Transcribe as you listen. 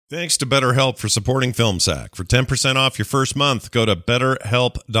Thanks to BetterHelp for supporting FilmSack. For 10% off your first month, go to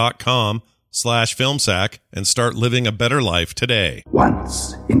betterhelp.com/FilmSack and start living a better life today.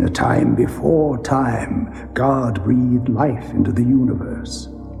 Once, in a time before time, God breathed life into the universe,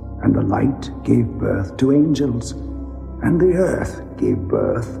 and the light gave birth to angels, and the earth gave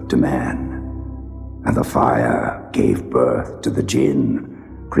birth to man, and the fire gave birth to the jinn,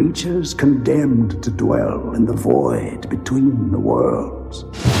 creatures condemned to dwell in the void between the worlds.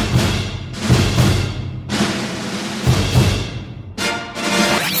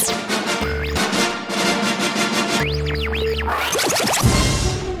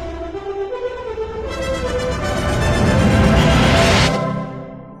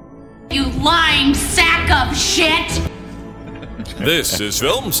 You lying sack of shit! This is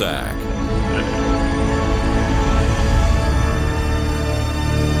Film Sack.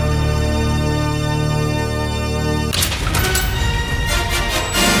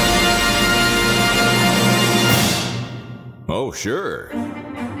 Oh, sure.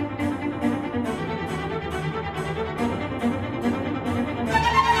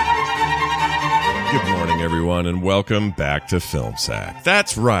 Good morning, everyone, and welcome back to Film Sack.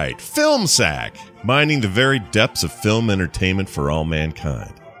 That's right, Film Sack, mining the very depths of film entertainment for all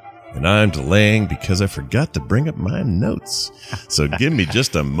mankind. And I'm delaying because I forgot to bring up my notes. So give me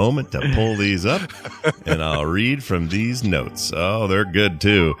just a moment to pull these up, and I'll read from these notes. Oh, they're good,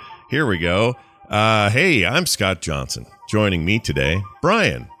 too. Here we go. Hey, I'm Scott Johnson. Joining me today,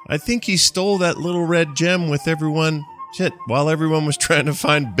 Brian. I think he stole that little red gem with everyone... while everyone was trying to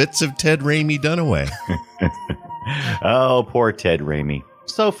find bits of Ted Raimi Dunaway. Oh, poor Ted Raimi.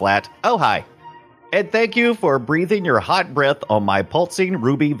 So flat. Oh, hi. And thank you for breathing your hot breath on my pulsing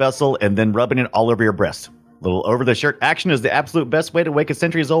ruby vessel and then rubbing it all over your breast. Little over-the-shirt action is the absolute best way to wake a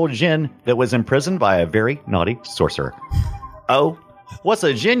centuries-old djinn that was imprisoned by a very naughty sorcerer. Oh, what's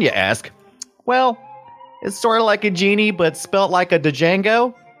a djinn, you ask? Well, it's sort of like a genie, but spelt like a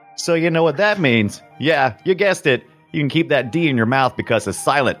Django. So you know what that means. Yeah, you guessed it. You can keep that D in your mouth because it's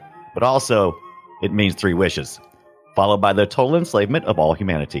silent, but also it means 3 wishes, followed by the total enslavement of all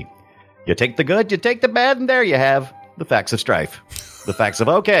humanity. You take the good, you take the bad, and there you have the facts of strife. The facts of,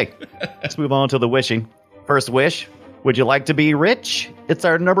 okay, let's move on to the wishing. First wish, would you like to be rich? It's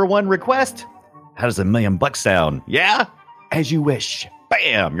our #1 request. How does $1 million sound? Yeah? As you wish.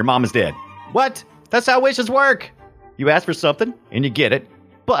 Bam, your mom is dead. What? That's how wishes work. You ask for something, and you get it,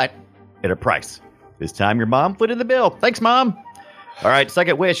 but at a price. This time your mom footed the bill. Thanks, Mom. All right,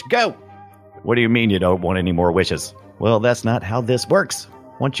 second wish, go. What do you mean you don't want any more wishes? Well, that's not how this works.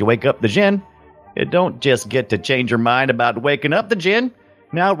 Once you wake up the djinn, it don't just get to change your mind about waking up the djinn.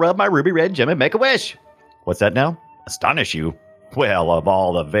 Now rub my ruby red gem and make a wish. What's that now? Astonish you? Well, of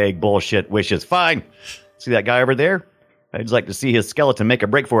all the vague bullshit wishes, fine. See that guy over there? I'd just like to see his skeleton make a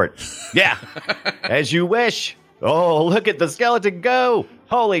break for it. Yeah, as you wish. Oh, look at the skeleton go.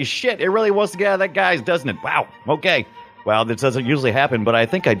 Holy shit, it really wants to get out of that guy's, doesn't it? Wow, okay. Well, this doesn't usually happen, but I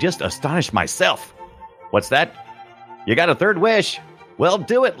think I just astonished myself. What's that? You got a third wish? Well,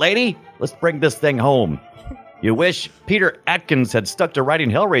 do it, lady. Let's bring this thing home. You wish Peter Atkins had stuck to writing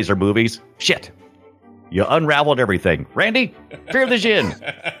Hellraiser movies? Shit. You unraveled everything. Randy, fear the djinn.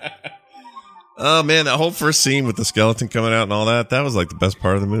 Oh, man, that whole first scene with the skeleton coming out and all that, that was like the best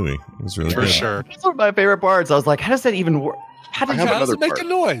part of the movie. It was really good. For sure. That's one of my favorite parts. I was like, how does that even work? How does it make a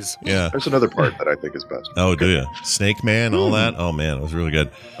noise? Yeah. There's another part that I think is best. Oh, do you? Snake Man, all that? Oh, man, it was really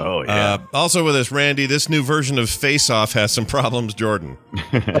good. Oh, yeah. Also with us, Randy, this new version of Face Off has some problems, Jordan.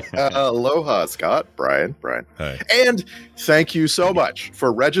 Aloha, Scott, Brian. Hi. And thank you so much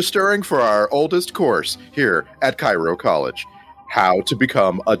for registering for our oldest course here at Cairo College, How to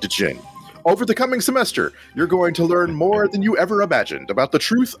Become a Djinn. Over the coming semester, you're going to learn more than you ever imagined about the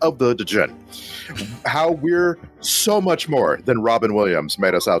truth of the djinn. How we're so much more than Robin Williams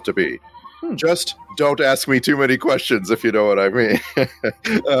made us out to be. Just don't ask me too many questions, if you know what I mean.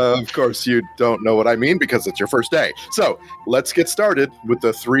 Of course, you don't know what I mean because it's your first day. So let's get started with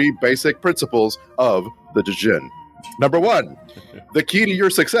the 3 basic principles of the djinn. Number 1, the key to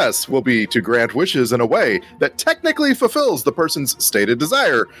your success will be to grant wishes in a way that technically fulfills the person's stated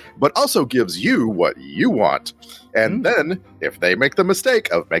desire, but also gives you what you want. And then, if they make the mistake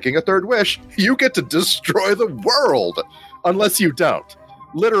of making a third wish, you get to destroy the world. Unless you don't.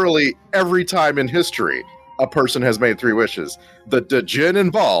 Literally every time in history a person has made 3 wishes, the djinn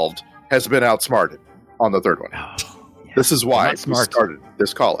involved has been outsmarted on the third one. This is why we started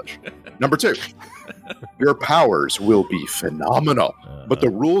this college. Number 2. Your powers will be phenomenal, but the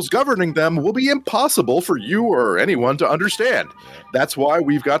rules governing them will be impossible for you or anyone to understand. That's why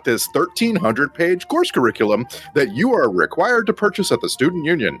we've got this 1,300-page course curriculum that you are required to purchase at the Student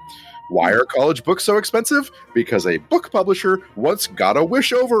Union. Why are college books so expensive? Because a book publisher once got a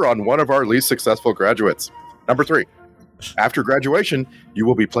wish over on one of our least successful graduates. Number 3. After graduation, you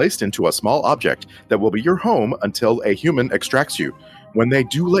will be placed into a small object that will be your home until a human extracts you. When they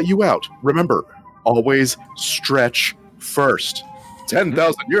do let you out, remember, always stretch first.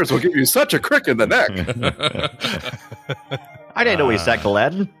 10,000 years will give you such a crick in the neck. I didn't know he sacked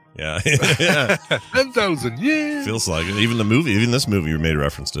Aladdin. Yeah. Yeah. 10,000 years. Feels like it. Even this movie made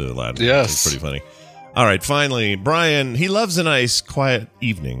reference to Aladdin. Yes. It's pretty funny. All right, finally, Brian, he loves a nice, quiet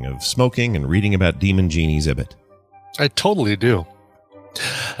evening of smoking and reading about Demon Genie's Ibbot. I totally do.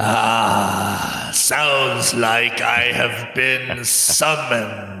 Sounds like I have been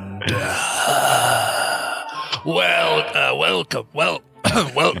summoned.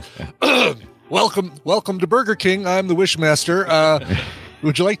 Welcome to Burger King. I'm the Wishmaster.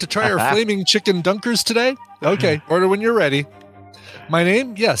 Would you like to try our flaming chicken dunkers today? Okay, order when you're ready. My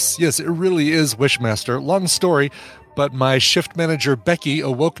name? Yes, it really is Wishmaster. Long story, but my shift manager Becky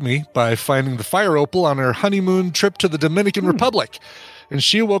awoke me by finding the fire opal on her honeymoon trip to the Dominican Republic. And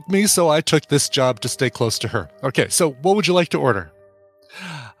she awoke me, so I took this job to stay close to her. Okay, so what would you like to order?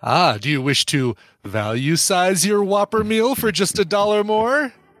 Do you wish to value size your Whopper meal for just $1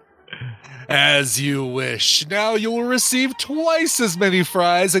 more? As you wish. Now you will receive twice as many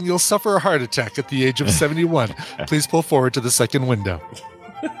fries and you'll suffer a heart attack at the age of 71. Please pull forward to the second window.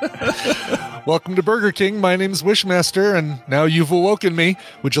 Welcome to Burger King. My name's Wishmaster, and now you've awoken me.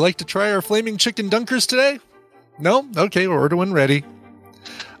 Would you like to try our flaming chicken dunkers today? No? Okay, order when ready.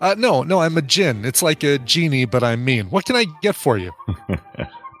 No, I'm a djinn. It's like a genie, but I'm mean. What can I get for you?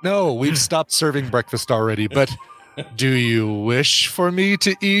 No, we've stopped serving breakfast already, but do you wish for me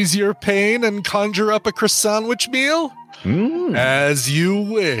to ease your pain and conjure up a croissant meal? As you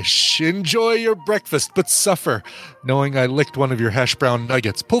wish. Enjoy your breakfast, but suffer, knowing I licked one of your hash brown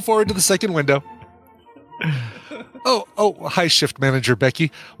nuggets. Pull forward to the second window. Oh, hi, shift manager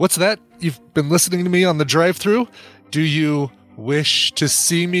Becky. What's that? You've been listening to me on the drive-thru? Do you wish to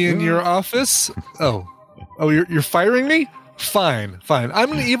see me in your office? Oh, you're firing me? Fine.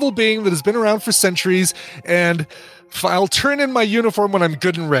 I'm an evil being that has been around for centuries, and I'll turn in my uniform when I'm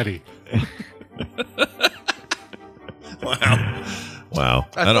good and ready. Wow.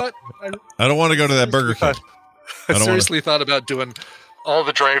 I don't want to go to that Burger King. I seriously thought about doing all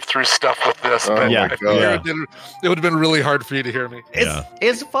the drive-through stuff with this, but God. it would have been really hard for you to hear me.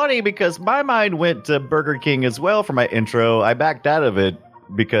 It's funny because my mind went to Burger King as well for my intro. I backed out of it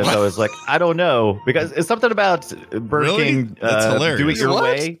because I was like, I don't know, because it's something about Burger King. That's hilarious. Do it your What?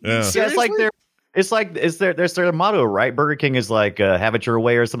 way. Yeah. It's like there's their motto, right? Burger King is like have it your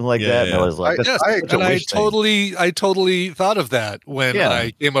way or something like that. Yeah. And I was like, I totally thought of that when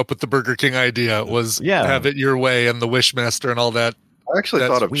I came up with the Burger King idea. Was have it your way and the Wishmaster and all that. I actually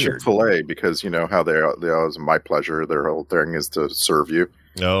thought of weird. Chick-fil-A because you know how they always my pleasure. Their whole thing is to serve you.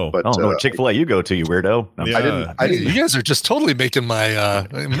 No. But no, Chick-fil-A, you go to, you weirdo. No. Yeah. I didn't You guys are just totally making my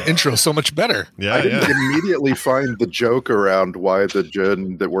intro so much better. Yeah, I didn't immediately find the joke around why the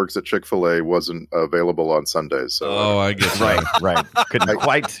djinn that works at Chick-fil-A wasn't available on Sundays. So Oh, I get you. Right. Couldn't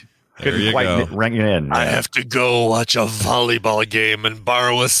quite go. ring it in. I have to go watch a volleyball game and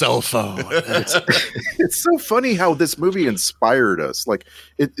borrow a cell phone. It's so funny how this movie inspired us. Like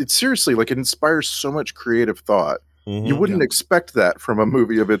it seriously, like it inspires so much creative thought. Mhm. You wouldn't expect that from a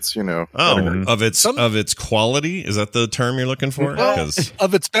movie of its, of its quality. Is that the term you're looking for? Well, 'Cause-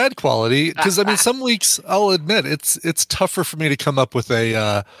 of its bad quality, because I mean, some weeks I'll admit it's tougher for me to come up with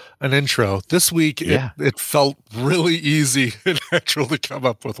an intro. This week it felt really easy and natural to come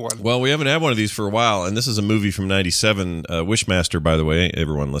up with one. Well, we haven't had one of these for a while, and this is a movie from '97. Wishmaster, by the way,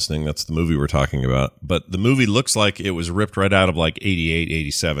 everyone listening, that's the movie we're talking about. But the movie looks like it was ripped right out of like 88,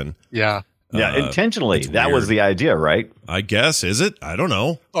 87. Yeah. Yeah, intentionally. it's That weird. was the idea, right? I guess. Is it? I don't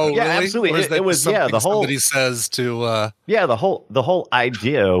know. Oh, Yeah, really? absolutely. Or is It that was- something the whole- somebody says to. Yeah, the whole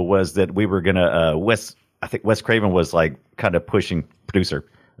idea was that we were gonna I think Wes Craven was like kind of pushing producer,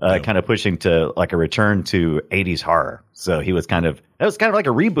 kind of pushing to like a return to 80s horror. So he was that was kind of like a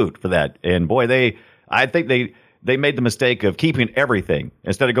reboot for that. And boy, I think they made the mistake of keeping everything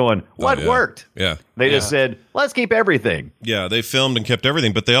instead of going, what worked? Yeah. They just said, let's keep everything. Yeah, they filmed and kept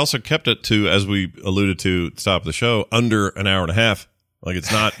everything, but they also kept it to, as we alluded to at the top of the show, under an hour and a half. Like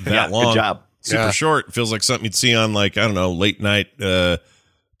it's not that long. Good job. Super short. It feels like something you'd see on like, I don't know, late night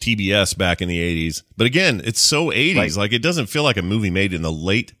TBS back in the 80s. But again, it's so 80s. Right. Like it doesn't feel like a movie made in the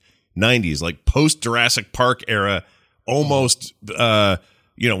late 90s, like post Jurassic Park era, almost,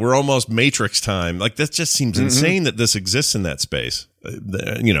 we're almost Matrix time. Like that just seems insane that this exists in that space.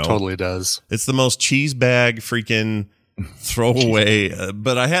 Totally does. It's the most cheese bag freaking throwaway,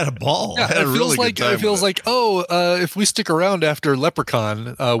 but I had a ball. Yeah, I had a really good time. It feels like, if we stick around after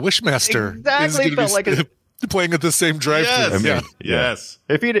Leprechaun, Wishmaster Exactly, is going to be playing at the same drive-thru. Yes. Yes.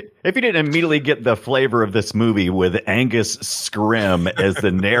 If you didn't immediately get the flavor of this movie with Angus Scrimm as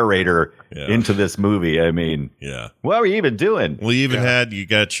the narrator into this movie, I mean, what were you even doing? Well, you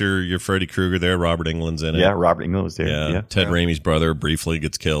got your Freddy Krueger there. Robert Englund's in it. Yeah, Robert Englund was there. Yeah. Ted Raimi's brother briefly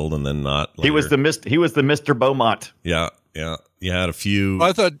gets killed and then not. Later. He was the Mr. Beaumont. Yeah. You had a few.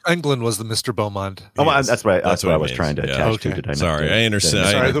 I thought Englund was the Mr. Beaumont. Oh, that's what I was trying to attach to. Did I not? Sorry, I understand.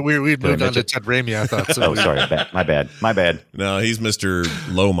 Sorry, we moved on to Ted Raimi. I thought. So. Oh, sorry, my bad. No, he's Mr.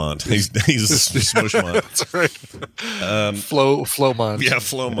 Lowmont. He's Smushmont. That's right. Flowmont. Yeah,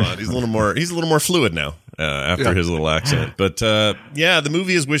 Flowmont. He's a little more fluid now after his little accent. But the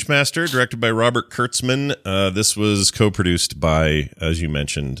movie is Wishmaster, directed by Robert Kurtzman. This was co-produced by, as you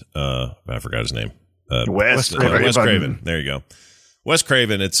mentioned, I forgot his name. Wes Craven. There you go. Wes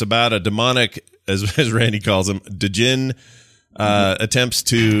Craven. It's about a demonic, as Randy calls him, Djinn, attempts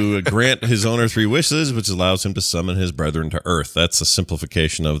to grant his owner 3 wishes, which allows him to summon his brethren to Earth. That's a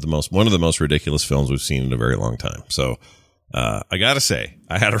simplification of one of the most ridiculous films we've seen in a very long time. So I gotta say,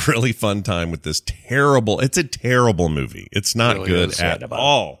 I had a really fun time with this terrible. It's a terrible movie. It's not really good at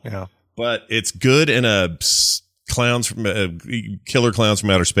all. Yeah, but it's good in a killer clowns from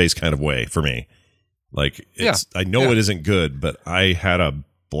outer space kind of way for me. Like, I know it isn't good, but I had a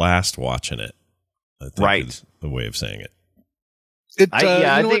blast watching it. I think is the way of saying it.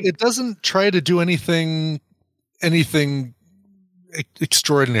 It doesn't try to do anything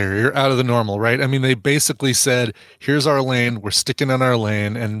extraordinary or out of the normal, right? I mean, they basically said, "Here's our lane. We're sticking on our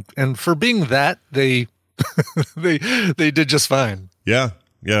lane," and for being that, they they did just fine. Yeah,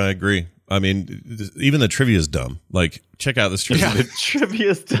 I agree. I mean, even the trivia is dumb. Like, check out this trivia. Yeah, the trivia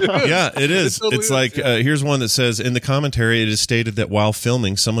is dumb. Yeah, it is. It's like, here's one that says, in the commentary, it is stated that while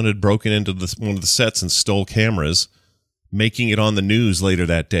filming, someone had broken into one of the sets and stole cameras, making it on the news later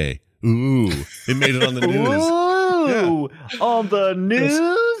that day. Ooh, it made it on the news. Ooh, on the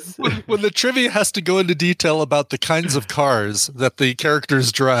news? When the trivia has to go into detail about the kinds of cars that the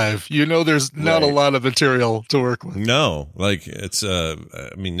characters drive, there's not a lot of material to work with. No, like it's,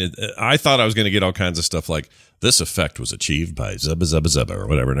 I thought I was going to get all kinds of stuff like this effect was achieved by Zubba Zubba Zubba or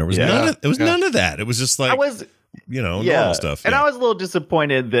whatever. And there was none of that. It was just like, normal stuff. And I was a little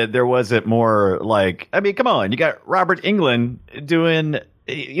disappointed that there wasn't more like, I mean, come on, you got Robert Englund doing,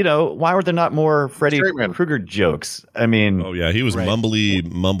 why were there not more Freddy Krueger jokes? I mean, he was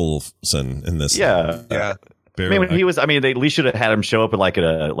Mumbleson in this. Yeah. They at least should have had him show up with like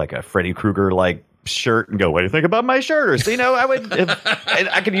a Freddy Krueger like shirt and go, "What do you think about my shirt?" Or so,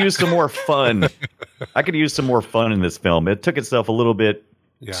 I could use some more fun. I could use some more fun in this film. It took itself a little bit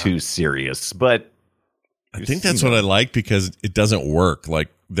too serious, but I think that's what I like because it doesn't work. Like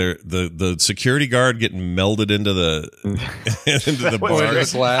the security guard getting melded into the bar.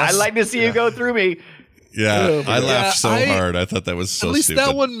 I like to see you go through me. Yeah, I laughed so hard. I thought that was so stupid. At least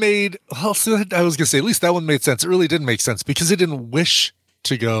that one made. Well, so I was gonna say, at least that one made sense. It really did make sense because it didn't wish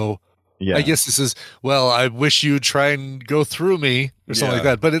to go. Yeah. I guess this is. Well, I wish you'd try and go through me or something like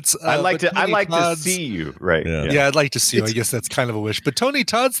that. But it's. I like to see you. Right. Yeah, I'd like to see you. I guess that's kind of a wish. But Tony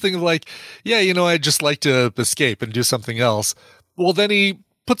Todd's thing of like, I'd just like to escape and do something else. Well, then he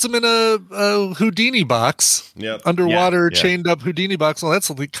puts him in a Houdini box, underwater chained up Houdini box. Well, that's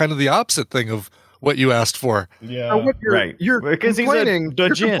kind of the opposite thing of what you asked for. Yeah, you're complaining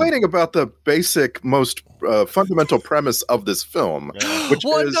about the basic, most fundamental premise of this film, which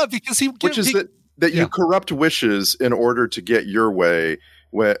is that you corrupt wishes in order to get your way,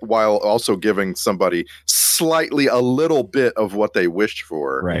 while also giving somebody slightly a little bit of what they wished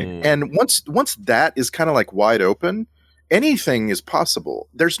for. Right. And once that is kind of like wide open, anything is possible.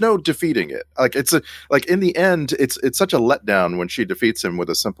 There's no defeating it. Like in the end, it's such a letdown when she defeats him with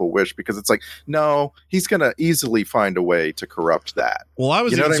a simple wish because it's like, no, he's gonna easily find a way to corrupt that. Well, I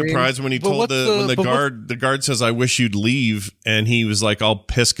was even surprised when he told the guard says, "I wish you'd leave," and he was like all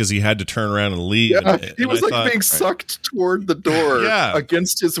pissed because he had to turn around and leave. Yeah, he was being sucked toward the door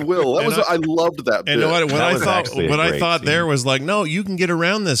against his will. I loved that. And what I thought there was like, no, you can get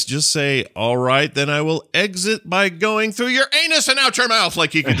around this. Just say, "All right, then I will exit by going through your anus and out your mouth,"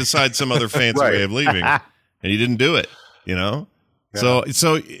 like he could decide some other fancy way of leaving, and he didn't do it. So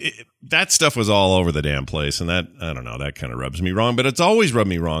that stuff was all over the damn place, and that, I don't know, that kind of rubs me wrong. But it's always rubbed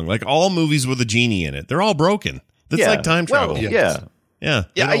me wrong. Like all movies with a genie in it, they're all broken. That's like time travel. Yeah.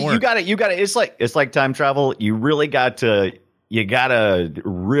 they Yeah, don't work. you got to. It's like time travel. You really got to. You got to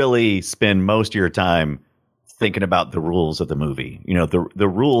really spend most of your time thinking about the rules of the movie. You know, the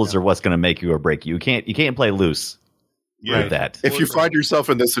rules are what's going to make you or break you. You can't play loose with that. If you find yourself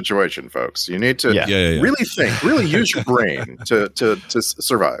in this situation, folks, you need to Yeah. really think, really use your brain to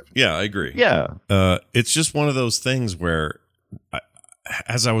survive. Yeah, I agree. Yeah. It's just one of those things where,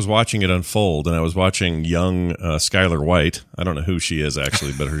 as I was watching it unfold, and I was watching young Skylar White. I don't know who she is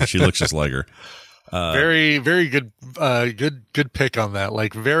actually, but she looks just like her. Very, very good, good pick on that.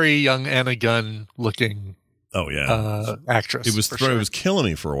 Like very young Anna Gunn looking. Oh yeah, actress. It was it was killing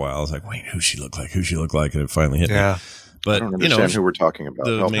me for a while. I was like, wait, who she look like? Who she look like? And it finally hit me. Yeah. But I don't understand who we're talking about.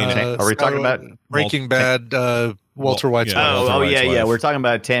 the Help main- me. Are we talking about? Breaking Bad? Walter White's yeah. wife. Oh White's yeah, wife. We're talking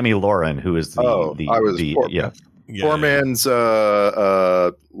about Tammy Lauren, who is the Yeah. Poor man's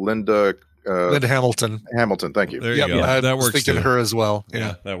Linda Linda Hamilton. Hamilton. Thank you. There you go. I That was works thinking too. her as well. Yeah,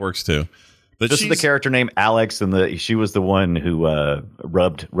 Yeah. that works too. But This is the character named Alex, and she was the one who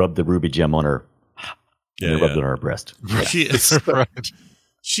rubbed the ruby gem on her. Yeah, rubbed it on her breast. She is. Right.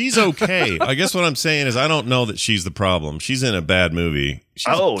 She's okay. I guess what I'm saying is I don't know that she's the problem. She's in a bad movie.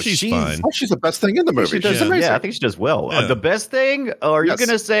 She's fine. Oh, she's the best thing in the movie. She does, She's amazing. yeah, I think she does well. Yeah. The best thing? Are you Yes. going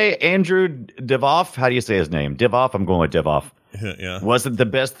to say Andrew Divoff? How do you say his name? Divoff? I'm going with Divoff. Yeah. Wasn't the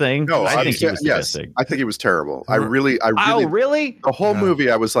best thing? No, I think he was the yes. best thing. I think he was terrible. I really. Oh, really? The whole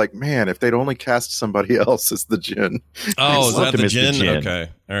movie, I was like, man, if they'd only cast somebody else as the Jinn. Oh, is that loved him the as the Jinn? Jinn. Okay.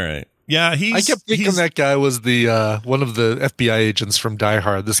 All right. Yeah, I kept thinking that guy was the one of the FBI agents from Die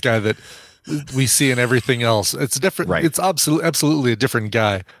Hard. This guy that we see in everything else. It's different. Right. It's absolutely a different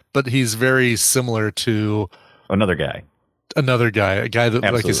guy, but he's very similar to Another guy. a guy that,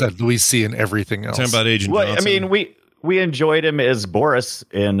 like I Absolutely. said, we see in everything else. Talking about Agent Well, Johnson. I mean, we enjoyed him as Boris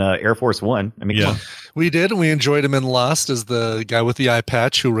in Air Force One. I mean, Yeah. come on. We did, and we enjoyed him in Lost as the guy with the eye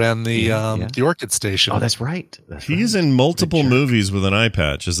patch who ran the the Orchid Station. Oh, that's right. He's in multiple movies with an eye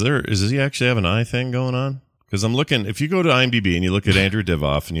patch. Does he actually have an eye thing going on? Because I'm looking, if you go to IMDb and you look at Andrew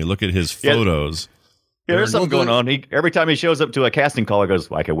Divoff and you look at his Yeah. photos, There's something going on. Every time he shows up to a casting call, he goes,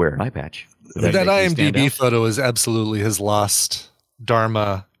 well, I could wear an eye patch. that makes me stand IMDb out. photo is absolutely his Lost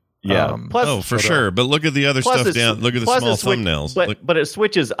Dharma. Yeah. Plus, oh, for photo. sure. But look at the other plus stuff it's- down. Look at the plus small it switch- thumbnails. But it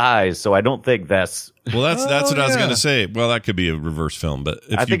switches eyes, so I don't think that's. Well, that's what I was yeah. going to say. Well, that could be a reverse film, but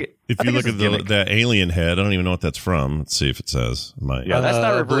if I you think look it's a at gimmick. that alien head, I don't even know what that's from. Let's see if it says. Yeah, that's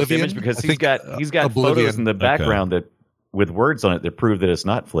not reverse Oblivion? image because I he's think, got Oblivion. photos in the background that with words on it that prove that it's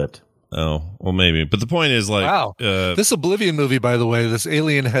not flipped. Oh, well, maybe. But the point is, like, Wow. This Oblivion movie, by the way, this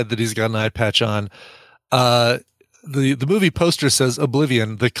alien head that he's got an eye patch on, the movie poster says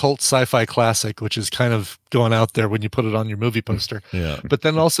Oblivion, the cult sci-fi classic, which is kind of going out there when you put it on your movie poster. yeah. But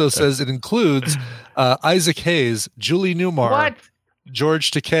then also says it includes Isaac Hayes, Julie Newmar, What?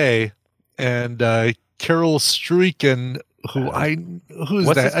 George Takei, and Carol Struycken, who's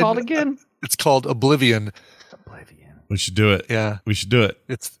What's that? this called again? It's called Oblivion. We should do it. Yeah. We should do it.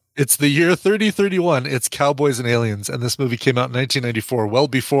 It's the year 3031. It's Cowboys and Aliens, and this movie came out in 1994, well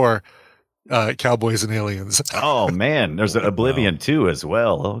before Cowboys and Aliens. Oh man, there's an Oblivion 2 as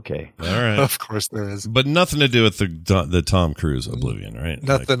well. Okay. All right. Of course there is. But nothing to do with the Tom Cruise Oblivion, right?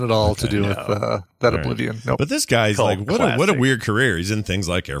 Nothing at all to okay, do with that right. Oblivion. Nope. But this guy's Cult like, what a classic. weird career. He's in things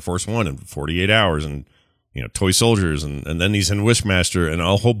like Air Force One and 48 Hours and, Toy Soldiers. And then he's in Wishmaster and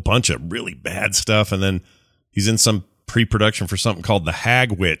a whole bunch of really bad stuff. And then he's in some pre-production for something called The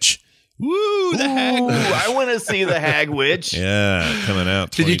Hag Witch. Woo, The Hag Witch. I want to see the Hag Witch. Yeah, coming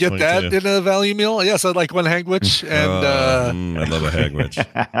out. Did you get that 2022. in a value meal? Yes, I'd like one hagwitch and I love a hag witch.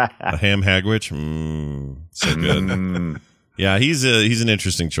 A ham hag witch. So good. Yeah, he's an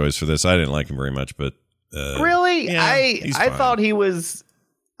interesting choice for this. I didn't like him very much, but Really? yeah, he's I fine. thought he was.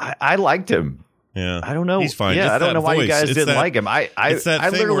 I liked him. yeah, I don't know. He's fine. Yeah, It's I don't that know why you voice. guys It's didn't that- like him. I it's that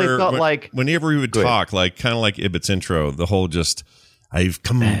thing literally where felt like whenever he would Go ahead. talk, like kind of like Ibbott's intro, the whole just I've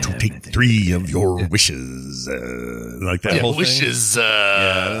come to take 3 of your wishes, like that whole thing. wishes.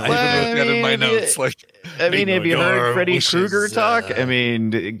 I Well, even wrote that in my I mean, notes. Like, I mean, have you your heard Freddy wishes, Krueger talk? I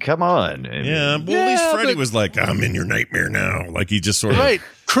mean, come on. I Yeah, mean, well, at least Yeah, Freddy but- was like, "I'm in your nightmare now." Like he just sort of right.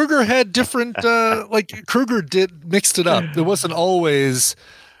 Krueger had different, like Krueger mixed it up. It wasn't always,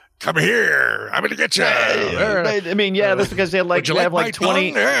 come here, I'm going to get you. but, I mean, yeah, that's because they had Would you we have like like my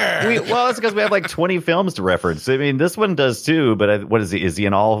 20. tongue? Yeah. Well, that's because we have like 20 films to reference. I mean, this one does too. But what is he? Is he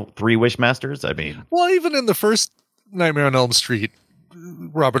in all 3 Wishmasters? I mean, Well, even in the first Nightmare on Elm Street,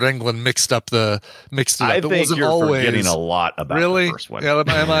 Robert Englund mixed it up. I It think wasn't you're always forgetting a lot about really. the first one. Yeah,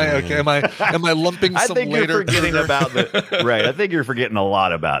 am I okay? Am I lumping I some think you're later? forgetting Krueger? about the right. I think you're forgetting a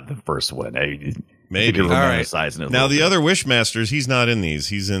lot about the first one. Maybe. You're All right. romanticizing it. Now the other Wishmasters, he's not in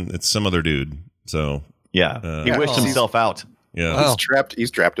these. It's some other dude. So yeah, he wished himself out. yeah, Oh. He's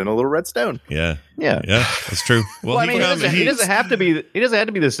trapped in a little red stone. yeah, Yeah. that's true. Well, Well, I mean, he doesn't have to be. He doesn't have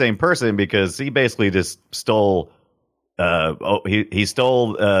to be the same person because he basically just stole. He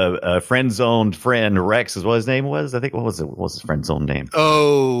stole a friend-zoned friend Rex is what his name was. I think what was his friend-zoned name?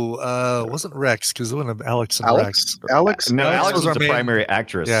 Oh, wasn't Rex because it wasn't Alex and Rex. Alex. No, Alex was was our the main- primary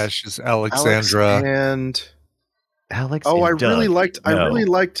actress. Yeah, she's Alexandra. and Alex. oh, and I really Doug. liked. I No. really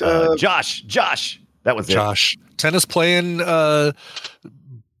liked. Josh. That was Josh. Tennis playing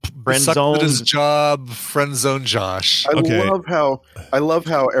Friend sucked zone. at his job, friend zone Josh. I Okay. love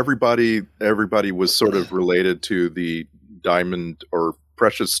how everybody was sort of related to the diamond or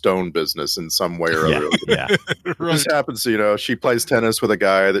precious stone business in some way or other. Yeah. It just happens, she plays tennis with a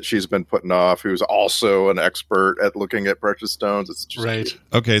guy that she's been putting off who's also an expert at looking at precious stones. It's just Right.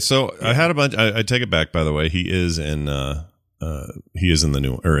 okay. So I had a bunch. I take it back. By the way, he is in the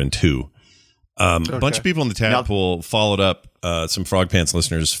new or in 2. A bunch of people in the tadpole followed up. Some Frog Pants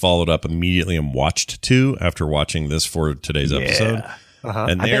listeners followed up immediately and watched 2 after watching this for today's episode. Uh-huh.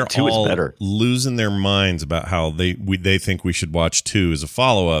 And I they're bet 2 is all better. losing their minds about how they think we should watch 2 as a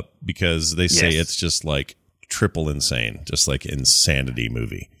follow up because they say Yes. it's just like triple insane, just like insanity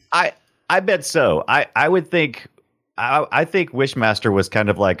movie. I bet so. I would think. I think Wishmaster was kind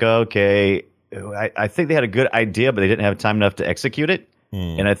of like, okay. I think they had a good idea, but they didn't have time enough to execute it.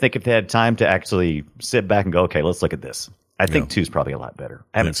 And I think if they had time to actually sit back and go, okay, let's look at this. I think 2 is probably a lot better.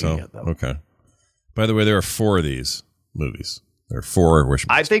 I haven't seen it yet, though. Okay. By the way, there are 4 of these movies. There are 4 Wishmasters.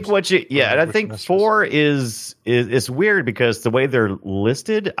 I think and I think 4 is weird because the way they're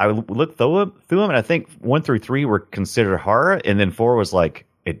listed, I looked through them, and I think 1 through 3 were considered horror, and then 4 was like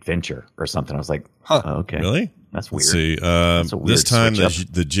adventure or something. I was like, oh, okay, Really? that's weird. Let's see. That's a weird This time, switch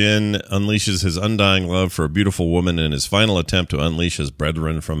the Jinn unleashes his undying love for a beautiful woman in his final attempt to unleash his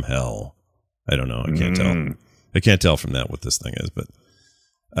brethren from hell. I don't know. I can't tell. I can't tell from that what this thing is. But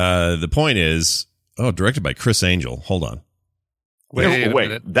the point is, directed by Chris Angel. Hold on. Wait a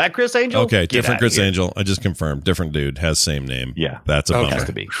minute. That Chris Angel? Okay, Get different outta Chris here. Angel. I just confirmed. Different dude. Has same name. Yeah. That's a Okay. bummer. Has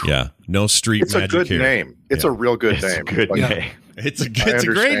to be. Yeah. No street It's a magic good here. name. It's Yeah. a real good It's name. a good Like, name. It's a I great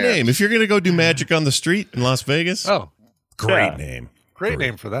understand. name. If you're going to go do magic on the street in Las Vegas, Oh, great Yeah. name. great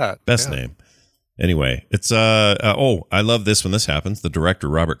name for that. Best Yeah. name. Anyway, it's I love this when this happens. The director,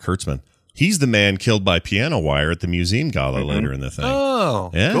 Robert Kurtzman, he's the man killed by piano wire at the museum gala later in the thing.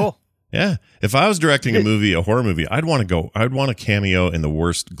 Oh, Yeah. cool. Yeah. If I was directing a horror movie, I'd want a cameo in the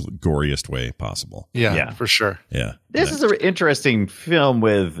worst, goriest way possible. Yeah, Yeah. for sure. Yeah. This is an interesting film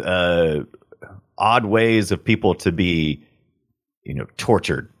with odd ways of people to be,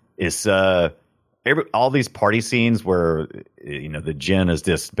 tortured. It's all these party scenes where the Jinn is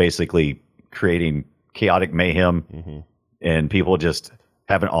just basically creating chaotic mayhem, and people just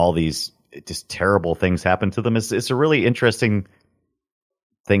having all these just terrible things happen to them. It's a really interesting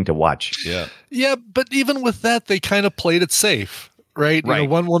thing to watch. Yeah. Yeah, but even with that, they kind of played it safe, right? Right.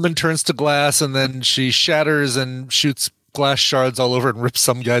 One woman turns to glass and then she shatters and shoots glass shards all over and rips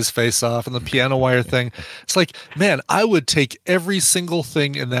some guy's face off. And the piano wire thing, it's like, man, I would take every single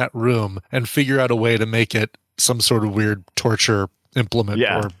thing in that room and figure out a way to make it some sort of weird torture implement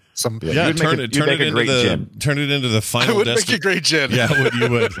Yeah. or some. Yeah. You'd Turn make it a into great the gin. turn it into the I final would make a destination. great gin. Yeah, you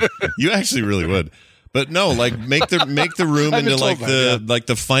would. You actually really would. But no, like make the room I've been into told that, like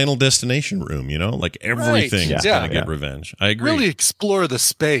the final destination room, like everything's Right. gonna Yeah. get revenge. I agree. Really explore the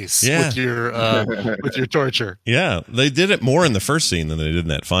space Yeah. with your torture. Yeah, they did it more in the first scene than they did in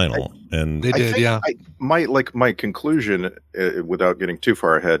that final. And They did, yeah. My conclusion, without getting too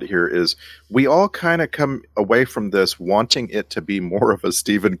far ahead here, is we all kind of come away from this wanting it to be more of a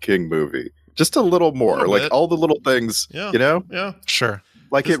Stephen King movie, just a little more, Little like bit. all the little things, yeah, yeah. Sure.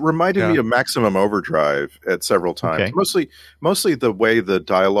 Like it reminded me Yeah. of Maximum Overdrive at several times. Okay. Mostly the way the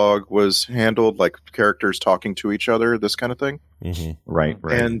dialogue was handled, like characters talking to each other, this kind of thing. Mhm. Right.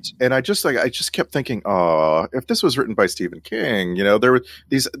 And I just kept thinking, oh, if this was written by Stephen King, there were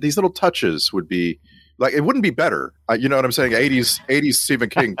these little touches would be like, it wouldn't be better. You know what I'm saying? 80s Stephen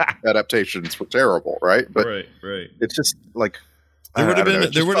King adaptations were terrible, right? But right. it's just like There would have I don't know, been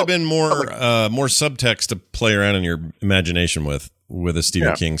it there just would have felt- been more felt more subtext to play around in your imagination with a Stephen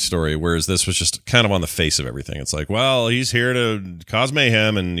Yeah. King story, whereas this was just kind of on the face of everything. It's like, well, he's here to cause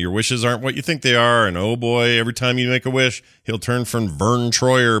mayhem, and your wishes aren't what you think they are, and oh boy, every time you make a wish, he'll turn from Vern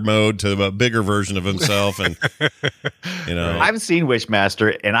Troyer mode to a bigger version of himself, and I've seen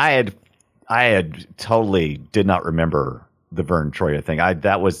Wishmaster, and I had totally did not remember the Vern Troyer thing.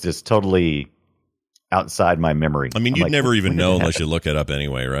 That was just totally outside my memory. I mean, I'm you'd like, never even when did know it unless happen? you look it up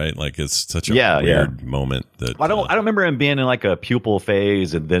anyway, right? Like it's such a Yeah, weird moment that I don't remember him being in like a pupil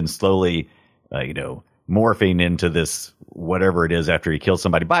phase and then slowly, morphing into this whatever it is after he kills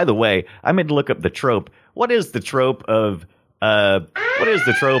somebody. By the way, I meant to look up the trope. What is the trope of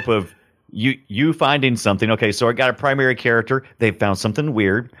you finding something? Okay, so I got a primary character. They found something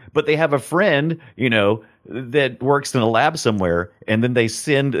weird, but they have a friend, that works in a lab somewhere, and then they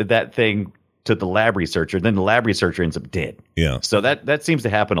send that thing to the lab researcher. Then the lab researcher ends up dead. Yeah. So that seems to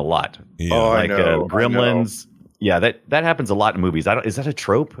happen a lot. Yeah. Oh, I Like know, Gremlins. Yeah, that happens a lot in movies. Is that a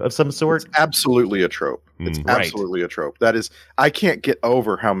trope of some sort? It's absolutely a trope. It's Right. absolutely a trope. That is, I can't get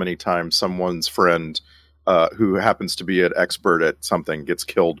over how many times someone's friend who happens to be an expert at something gets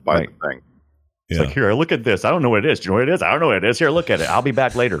killed by Right. the thing. It's like, here, look at this. I don't know what it is. Do you know what it is? I don't know what it is. Here, look at it. I'll be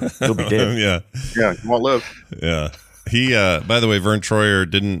back later. You'll be dead. Yeah. Yeah, you won't live. Yeah. He, by the way, Vern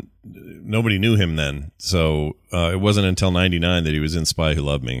Troyer nobody knew him then. So it wasn't until 99 that he was in Spy Who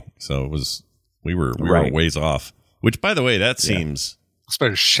Loved Me. So we were Right. a ways off, which by the way, that seems,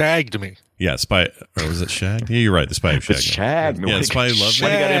 Spider shagged me. yeah, Spy, or was it Shag? Yeah, you're right. The Spy Who Shagged Me. Shag. Yeah, Why Spy Who Loved Me.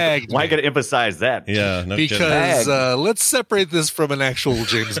 Shagged Why me. got to emphasize that? Yeah. No kidding. Because let's separate this from an actual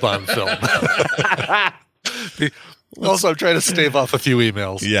James Bond film. Also, I'm trying to stave off a few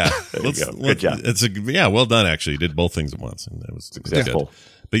emails. Yeah. you go. Good job. Well done, actually. He did both things at once. And that was Successful. good.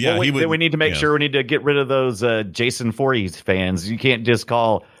 But yeah, Well, he would. then we need to make sure we need to get rid of those Jason Voorhees fans. You can't just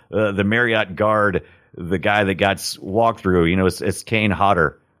call the Marriott guard the guy that got walked through. It's Kane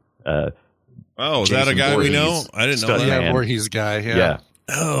Hodder. Oh, is that a Jason guy we Voorhees. know? I didn't know Stud that. man. Yeah, Voorhees guy. Yeah. Yeah.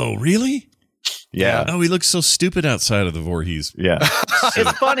 Oh, really? Yeah. Oh, he looks so stupid outside of the Voorhees. Yeah.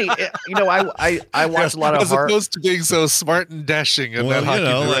 It's funny. I watch a lot of As horror. opposed to being so smart and dashing in Well, that hockey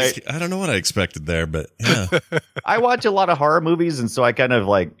movie. like, I don't know what I expected there, but yeah. I watch a lot of horror movies, and so I kind of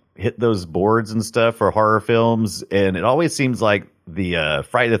like hit those boards and stuff for horror films, and it always seems like the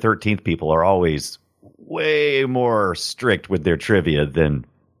Friday the 13th people are always way more strict with their trivia than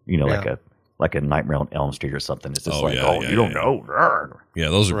like a Nightmare on Elm Street or something. It's just you don't know. Yeah,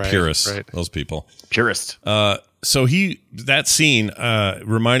 those are Right, purists. right. Those people. Purist. So that scene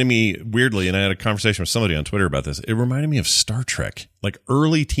reminded me weirdly, and I had a conversation with somebody on Twitter about this. It reminded me of Star Trek, like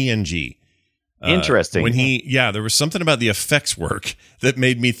early TNG. Interesting. When there was something about the effects work that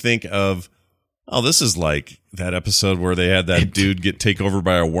made me think of, oh, this is like that episode where they had that dude take over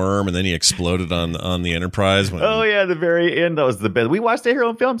by a worm and then he exploded on the Enterprise. Oh yeah, the very end. That was the best. We watched it here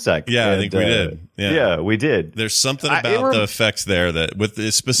on Film Sec. Yeah, I think we did. Yeah, we did. There's something about the effects there that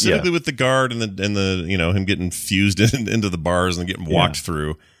specifically with the guard and the him getting fused into the bars and getting walked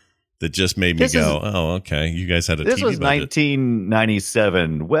through that just made me go, oh, okay. You guys had a This TV was budget.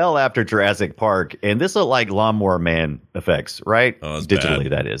 1997, well after Jurassic Park, and this looked like Lawnmower Man effects, right? Oh, it's digitally,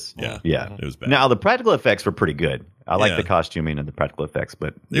 bad. that is. Yeah. It was bad. Now the practical effects were pretty good. I like Yeah. the costuming and the practical effects,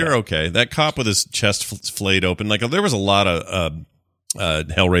 but They're okay. That cop with his chest flayed open, like there was a lot of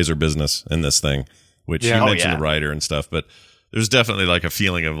Hellraiser business in this thing, which you mentioned the writer and stuff, but there's definitely like a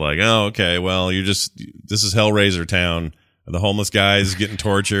feeling of like, oh, okay, well, this is Hellraiser town. The homeless guy's getting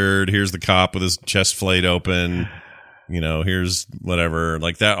tortured. Here's the cop with his chest flayed open. Here's whatever.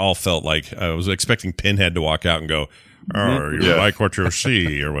 Like that all felt like I was expecting Pinhead to walk out and go, oh, you like what you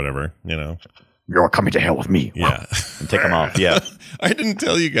see or whatever, You're coming to hell with me. Yeah. And take them off. Yeah. I didn't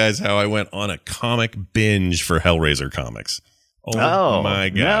tell you guys how I went on a comic binge for Hellraiser comics. Oh my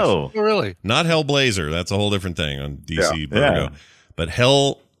gosh. No. Oh, really? Not Hellblazer. That's a whole different thing on DC Vertigo. Yeah. But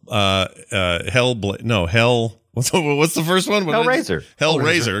what's the first one? Hellraiser.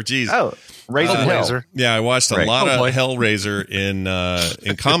 Hellraiser. Jeez. Oh, Raising Hell. Hellblazer. Yeah, I watched a lot of boy. Hellraiser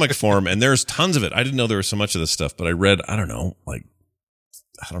in comic form, and there's tons of it. I didn't know there was so much of this stuff, but I read,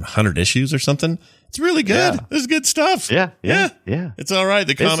 100 issues or something. It's really good. Yeah. It's good stuff. Yeah. It's all right.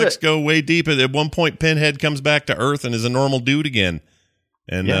 The comics go way deep. At one point, Pinhead comes back to Earth and is a normal dude again.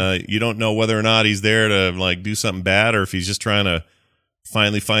 And you don't know whether or not he's there to like do something bad or if he's just trying to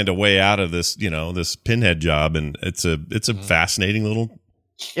finally find a way out of this, this Pinhead job. And it's a fascinating little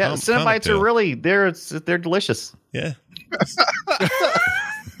Cenobites are really they're delicious. Yeah.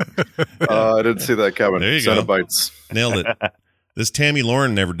 I didn't see that coming. There you go. Cenobites. Nailed it. This Tammy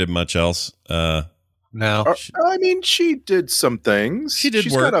Lauren never did much else. No. I mean, she did some things.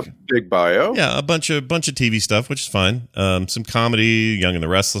 She's got a big bio. Yeah, a bunch of TV stuff, which is fine. Some comedy, Young and the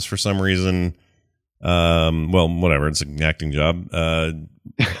Restless for some reason. Well, whatever. It's an acting job.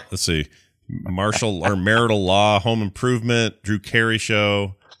 Let's see. Marital Law, Home Improvement, Drew Carey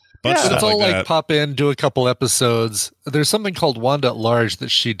Show. Bunch of It's stuff all like that. pop in, do a couple episodes. There's something called Wanda at Large that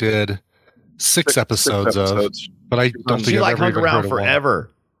she did six episodes of, but I don't She think I've like ever hung even around heard of one.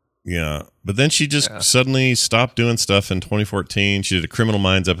 forever. Yeah, but then she just suddenly stopped doing stuff in 2014. She did a Criminal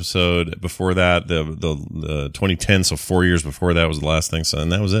Minds episode. Before that, the 2010, so 4 years before that was the last thing. So,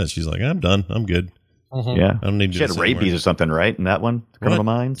 and that was it. She's like, I'm done. I'm good. Mm-hmm. Yeah, I don't need to. She had rabies or something, right? In that one, Criminal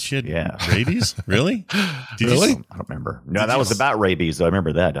Minds. She had rabies. Really? Really? I don't remember. No, that was about rabies. I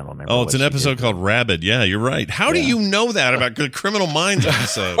remember that. I don't remember. Oh, it's an episode called Rabid. Yeah, you're right. How do you know that about the Criminal Minds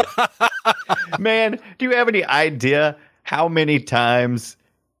episode? Man, do you have any idea how many times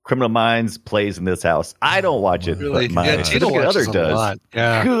Criminal Minds plays in this house? I don't watch it. Really? But my Tina other does. does.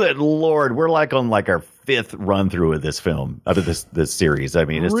 Yeah. Good Lord, we're like on like our 5th run through of this film, of this series. I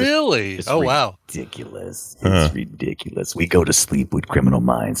mean, it's really? It's wow. Ridiculous. It's ridiculous. We go to sleep with Criminal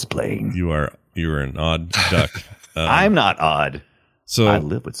Minds playing. You are an odd duck. I'm not odd. So I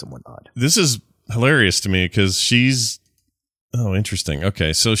live with someone odd. This is hilarious to me because she's interesting.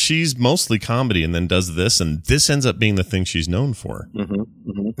 Okay, so she's mostly comedy and then does this, and this ends up being the thing she's known for. Yeah.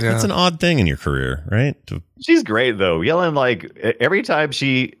 That's an odd thing in your career, right? She's great though. Yelling like every time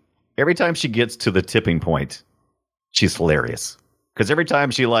she gets to the tipping point, she's hilarious. Because every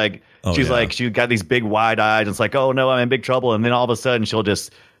time she she got these big wide eyes, and it's like, oh no, I'm in big trouble, and then all of a sudden she's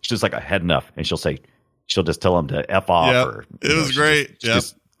just like, I had enough, and she'll just tell him to F off. Yep. Or, it was great.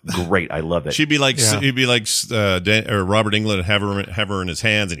 Just great. I love it. He'd be like Robert Englund and have her in his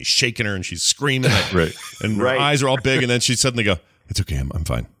hands, and he's shaking her, and she's screaming, right. And her eyes are all big, and then she'd suddenly go, "It's okay, I'm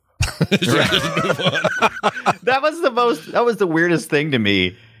fine." Just move on. That was the weirdest thing to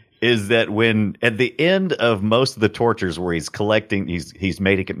me, is that when at the end of most of the tortures where he's collecting, he's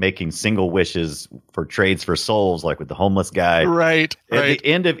making single wishes for trades for souls, like with the homeless guy. Right. At the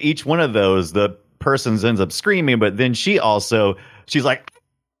end of each one of those, the person ends up screaming, but then she's like,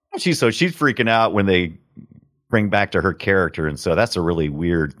 she's freaking out when they bring back to her character, and so that's a really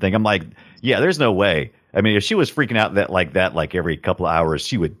weird thing. I'm like, yeah, there's no way. I mean, if she was freaking out like every couple of hours,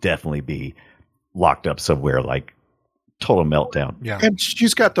 she would definitely be locked up somewhere, like total meltdown. Yeah, and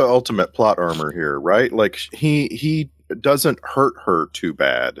she's got the ultimate plot armor here, right? Like he doesn't hurt her too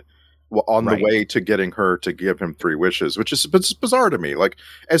bad on the way to getting her to give him 3 wishes, which is bizarre to me. Like,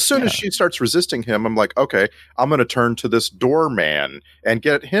 as soon as she starts resisting him, I'm like, okay, I'm going to turn to this doorman and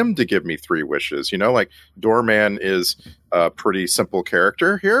get him to give me 3 wishes. You know, like doorman is a pretty simple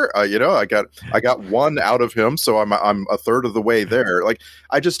character here. You know, I got 1 out of him, so I'm a third of the way there. Like,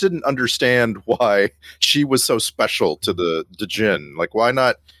 I just didn't understand why she was so special to the djinn. Like, why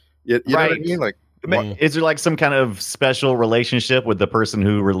not? You know what I mean? Like, is there like some kind of special relationship with the person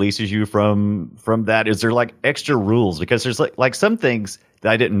who releases you from that? Is there like extra rules? Because there's like some things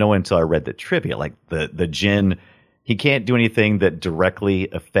that I didn't know until I read the trivia. Like the djinn, he can't do anything that directly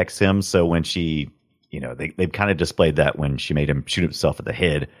affects him. So when she, you know, they've kind of displayed that when she made him shoot himself at the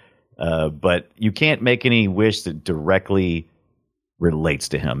head. But you can't make any wish that directly relates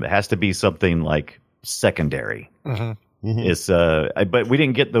to him. It has to be something like secondary. Mm-hmm. Mm-hmm. But we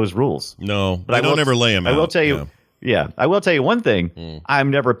didn't get those rules. No, but I don't ever lay him out. I will tell you. Yeah, I will tell you one thing. I'm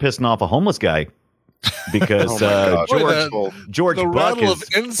never pissing off a homeless guy because George Buck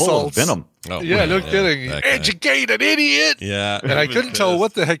is full of venom. Oh, yeah, no kidding. Educated idiot. Yeah, and I couldn't tell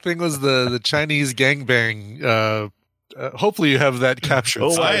what the heck thing was the Chinese gangbang. Hopefully you have that captured.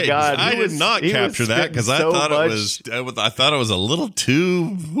 Oh my God! I did not capture that because I thought it was a little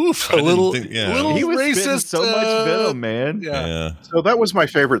too a little he was racist. So much venom, man. Yeah. So that was my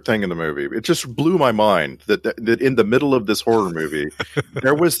favorite thing in the movie. It just blew my mind that in the middle of this horror movie,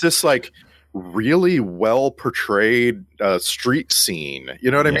 there was this like really well portrayed street scene.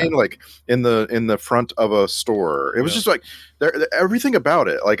 You know what I mean? Like in the front of a store. It was just like everything about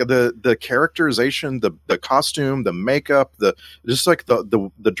it, like the characterization, the costume, the makeup, the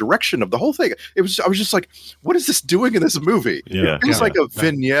direction of the whole thing. I was just like, what is this doing in this movie? Yeah. It was like a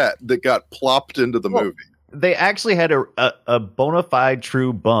vignette that got plopped into the movie. They actually had a bona fide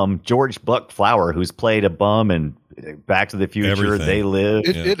true bum, George Buck Flower, who's played a bum in Back to the Future. Everything. They Live.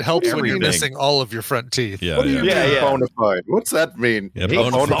 It helps when you're missing all of your front teeth. Yeah, what do you mean bona fide? What's that mean? Yeah,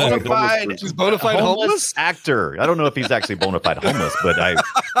 bona fide. He's bona fide homeless actor. I don't know if he's actually bona fide homeless, but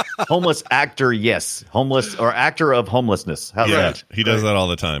homeless actor, yes. Homeless or actor of homelessness. How's that? He does that all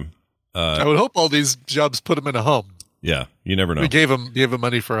the time. I would hope all these jobs put him in a home. Yeah, you never know. We gave him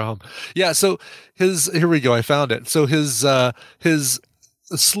money for a home. Yeah, so here we go. I found it. So his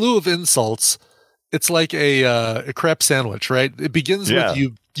slew of insults. It's like a crap sandwich, right? It begins with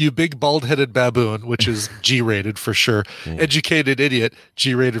you big bald-headed baboon, which is G-rated for sure. Educated idiot,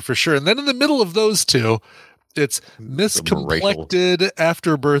 G-rated for sure. And then in the middle of those two, it's miscomplected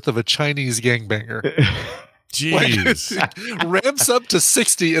afterbirth of a Chinese gangbanger. Jeez. Ramps up to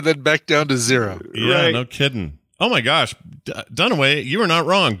 60 and then back down to 0. Yeah, right. No kidding. Oh my gosh, Dunaway, you were not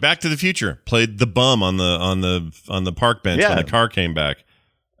wrong. Back to the Future played the bum on the park bench when the car came back.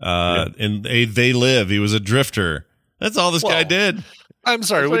 And They Live. He was a drifter. That's all this guy did. I'm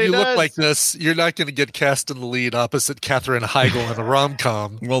sorry. That's When what you he look does. like this, you're not going to get cast in the lead opposite Katherine Heigl in a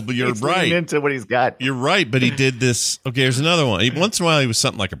rom-com. Well, but you're He's leaning right. into what he's got. You're right, but he did this. Okay, here's another one. Once in a while, he was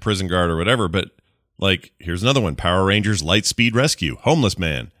something like a prison guard or whatever. But like, here's another one: Power Rangers Lightspeed Rescue, homeless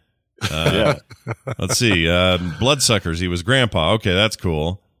man. Let's see, Bloodsuckers. He was grandpa. Okay, that's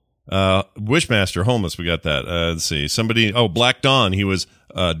cool. Wishmaster, homeless. We got that. Let's see, somebody. Oh, Black Dawn. He was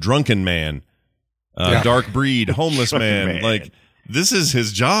drunken man. Dark Breed, homeless man. Like, this is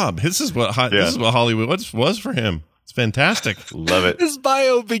his job. This is what Hollywood was for him. It's fantastic. Love it. His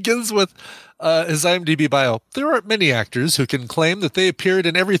bio begins with his IMDb bio. There aren't many actors who can claim that they appeared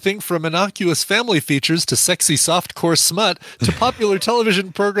in everything from innocuous family features to sexy softcore smut to popular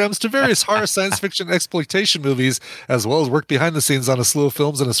television programs to various horror, science fiction, exploitation movies, as well as work behind the scenes on a slew of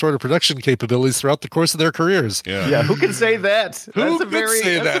films and assorted production capabilities throughout the course of their careers. Yeah, who can say that? Who That's a could very,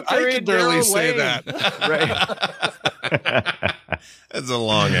 say that's that? a very I can barely narrow say lane. that. Right. That's a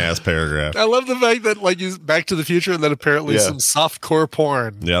long ass paragraph. I love the fact that like he's Back to the Future and then apparently some softcore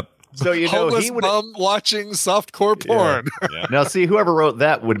porn. Yep. So you know Homeless he would bum watching softcore porn. now see whoever wrote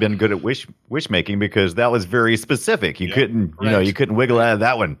that would have been good at wish making because that was very specific. You couldn't you couldn't wiggle out of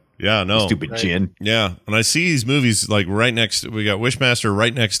that one. Yeah, no. Stupid gin. Yeah, and I see these movies like right next. We got Wishmaster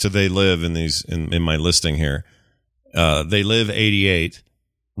right next to They Live in these in my listing here. They Live 88,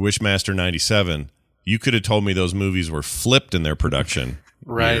 Wishmaster 97. You could have told me those movies were flipped in their production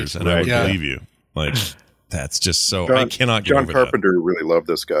years, and I would believe you. Like, that's just so I cannot get John over Carpenter really loved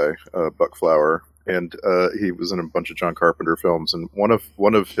this guy, Buck Flower, and he was in a bunch of John Carpenter films. And one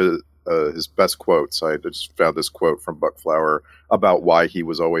of his best quotes, I just found this quote from Buck Flower about why he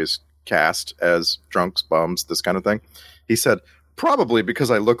was always cast as drunks, bums, this kind of thing. He said, "Probably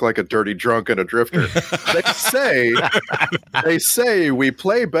because I look like a dirty drunk and a drifter. They say we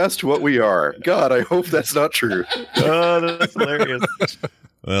play best what we are. God, I hope that's not true." Oh, that's hilarious. that.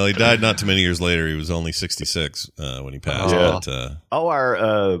 Well, he died not too many years later. He was only 66 when he passed. Yeah.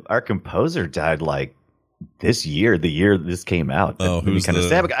 But, Our composer died like this year, the year this came out. Oh, who's kind of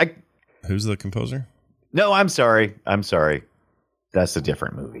sad. who's the composer? No, I'm sorry. That's a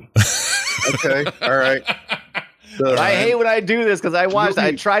different movie. Okay, all right. I hate when I do this because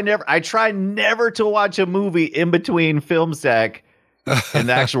I try never to watch a movie in between Film Sack and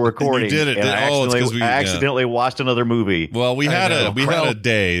the actual recording. You did it. And I accidentally watched another movie. Well, we had a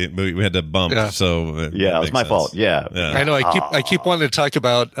day, but we had to bump. Yeah. So It was my fault. Yeah. I know. I keep wanting to talk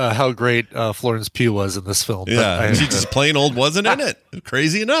about how great Florence Pugh was in this film. Yeah, she just plain old wasn't in it.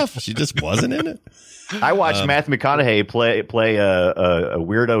 Crazy enough, she just wasn't in it. I watched Matthew McConaughey play a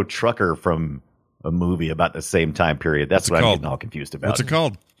weirdo trucker from a movie about the same time period. That's what I'm getting all confused about. What's it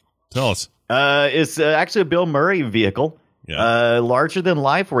called? Tell us. It's actually a Bill Murray vehicle. Yeah. Larger than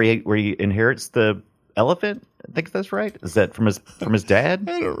life, where he inherits the elephant. I think that's right. Is that from his dad?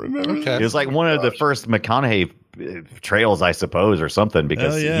 I don't remember. Okay. It was like one of the first McConaughey trails, I suppose, or something.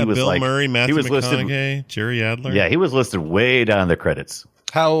 Because he was Bill like Murray, Matthew he was McConaughey, Jerry Adler. Yeah, he was listed way down the credits.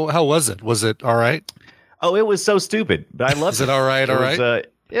 How was it? Was it all right? Oh, it was so stupid, but I loved it. Is it all right? All right.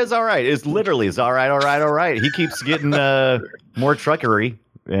 It's all right. It's all right. He keeps getting more truckery.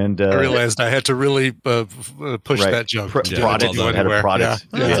 And I realized I had to really push that joke. Prod it. Go Had to anywhere. prod it.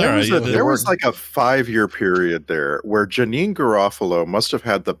 Yeah. There was like a 5-year period there where Janine Garofalo must have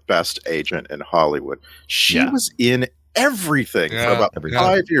had the best agent in Hollywood. She was in everything for about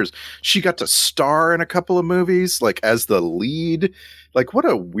 5 years. She got to star in a couple of movies, like as the lead. Like, what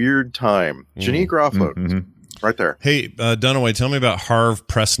a weird time. Janine Garofalo, right there. Hey, Dunaway, tell me about Harve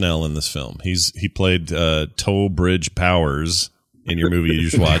Presnell in this film. He played Toll Bridge Powers in your movie you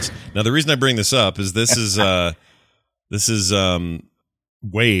just watched. Now, the reason I bring this up is this is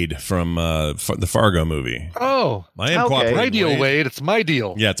Wade from the Fargo movie. Oh, I am cooperating. My deal, Wade. It's my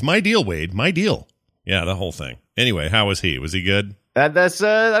deal. Yeah, it's my deal, Wade. My deal. Yeah, the whole thing. Anyway, how was he? Was he good? That's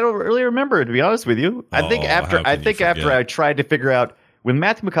I don't really remember, to be honest with you. I think after I tried to figure out when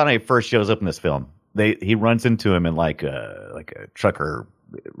Matthew McConaughey first shows up in this film, he runs into him in like a trucker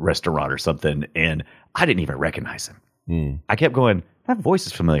restaurant or something, and I didn't even recognize him. I kept going, that voice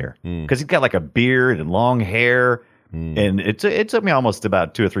is familiar because he's got like a beard and long hair. And it took me almost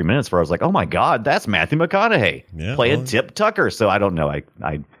about 2 or 3 minutes where I was like, oh my God, that's Matthew McConaughey playing Tip Tucker. So I don't know.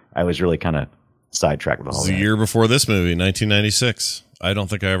 I was really kind of sidetracked with the whole thing. It was a year before this movie, 1996. I don't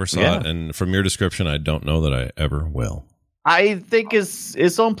think I ever saw it. And from your description, I don't know that I ever will. I think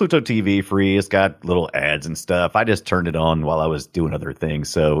it's on Pluto TV free. It's got little ads and stuff. I just turned it on while I was doing other things.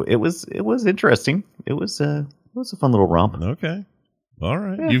 So it was interesting. It was was a fun little romp. Okay. All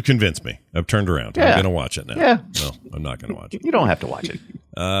right. Yeah. You've convinced me. I've turned around. Yeah. I'm going to watch it now. Yeah. No, I'm not going to watch it. You don't have to watch it.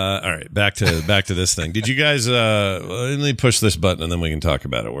 All right. Back to this thing. Did you guys, let me push this button and then we can talk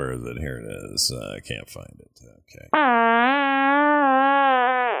about it. Where is it? Here it is. I can't find it. Okay.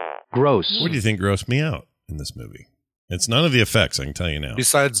 Gross. What do you think grossed me out in this movie? It's none of the effects, I can tell you now.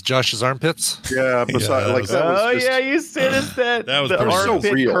 Besides Josh's armpits? Yeah, You said it's that. That was the pretty armpit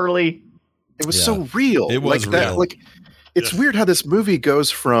so real. curly. It was so real. It was like that. real. Like, it's weird how this movie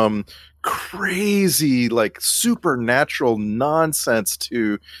goes from crazy, like supernatural nonsense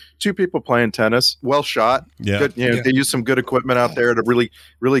to two people playing tennis. Well shot. Yeah. Good, they use some good equipment out there to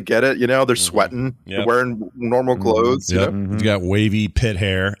really get it. You know, they're sweating, they're wearing normal clothes. Yep. You know? He's got wavy pit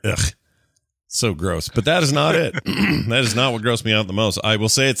hair. Ugh. So gross. But that is not it. That is not what grossed me out the most. I will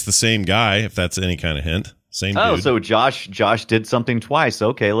say it's the same guy, if that's any kind of hint. Same dude. So Josh did something twice.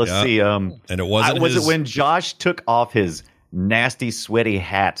 Okay, let's see. And it wasn't was it when Josh took off his nasty, sweaty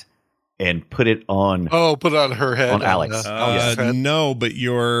hat and put it on? Oh, put it on her head. On Alex. No, but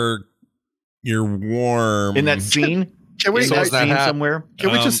you're warm. In that scene? Can we somewhere?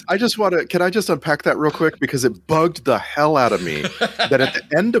 Can we can I just unpack that real quick because it bugged the hell out of me that at the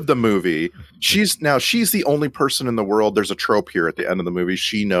end of the movie, she's the only person in the world. There's a trope here at the end of the movie.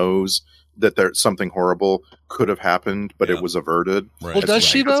 She knows that there's something horrible could have happened, but it was averted. Right. Well, does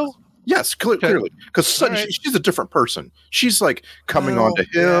she though? Yes, clearly, because she's a different person. She's like coming on to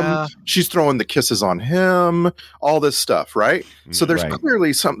him. Yeah. She's throwing the kisses on him. All this stuff, right? So there's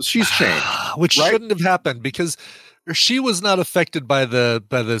clearly she's changed, which shouldn't have happened because she was not affected by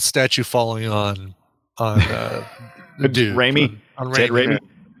the statue falling on dude. Raimi. On Ted Raimi.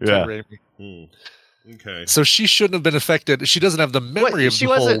 Ted Raimi. Okay. So she shouldn't have been affected. She doesn't have the memory of the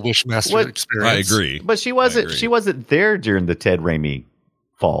whole Wishmaster experience. I agree. But she wasn't there during the Ted Raimi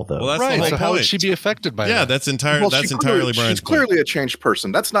fall, though. Well, that's right. the whole So point. how would she be affected by that? Yeah, that's entirely Brian's She's clearly a changed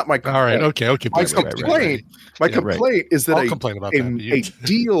person. That's not my complaint. All right. Okay. My complaint is that a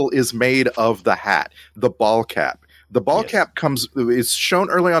deal is made of the hat, the ball cap. The ball cap is shown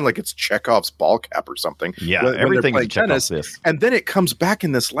early on like it's Chekhov's ball cap or something. Yeah, everything is Chekhov's. And then it comes back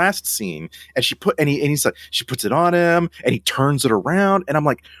in this last scene, and she puts it on him, and he turns it around, and I'm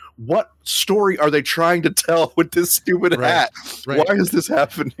like, what story are they trying to tell with this stupid hat? Right. Why is this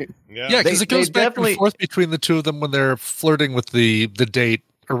happening? Yeah, because it goes back and forth between the two of them when they're flirting with the date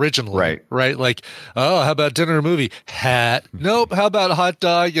originally, right? Like, oh, how about dinner or movie? Hat. Nope. How about hot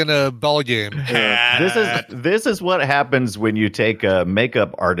dog and a ball game? Hat. This is what happens when you take a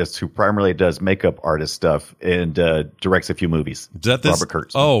makeup artist who primarily does makeup artist stuff and directs a few movies. Is that Robert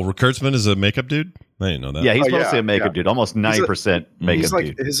Kurtzman? Oh, Kurtzman is a makeup dude? I didn't know that. Yeah, he's mostly a makeup dude. Almost 90% makeup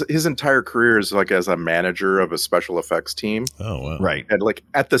dude. His entire career is like as a manager of a special effects team. Oh, wow. Right. And like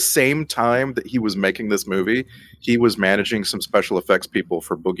at the same time that he was making this movie, he was managing some special effects people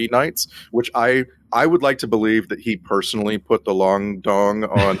for Boogie Nights, which I would like to believe that he personally put the long dong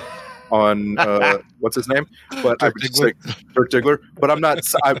on what's his name? But I would just say Dirk Diggler. But I'm not.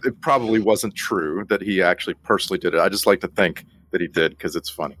 It probably wasn't true that he actually personally did it. I just like to think that he did because it's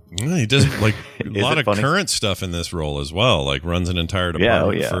funny. Yeah, he does like a lot of current stuff in this role as well. Like runs an entire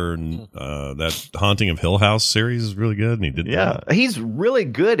department for that Haunting of Hill House series is really good, and he did. that. He's really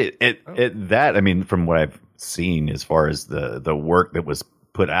good at that. I mean, from what I've seen as far as the work that was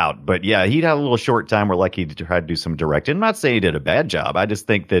put out, but yeah, he'd had a little short time where like he tried to do some directing. I'm not saying he did a bad job. I just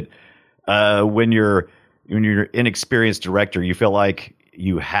think that when you're an inexperienced director, you feel like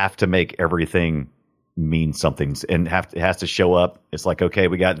you have to make everything mean something and it has to show up. It's like, okay,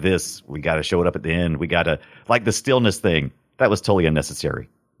 we got this, we got to show it up at the end. We got to, like the stillness thing, that was totally unnecessary.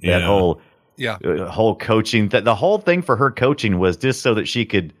 That whole coaching, the whole thing for her coaching was just so that she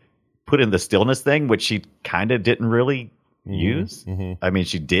could put in the stillness thing, which she kind of didn't really use. I mean,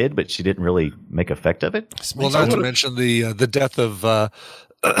 she did, but she didn't really make effect of it. Well, not to mention the death of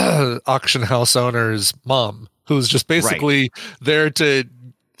auction house owner's mom, who's just basically there to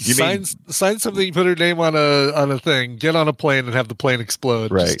sign something, put her name on a thing, get on a plane, and have the plane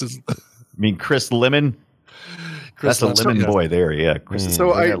explode. Right. I mean, Chris Lemon. That's a lemon boy there, yeah.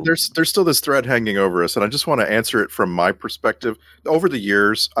 So there's still this thread hanging over us, and I just want to answer it from my perspective. Over the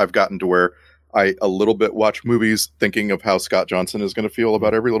years, I've gotten to where I a little bit watch movies thinking of how Scott Johnson is going to feel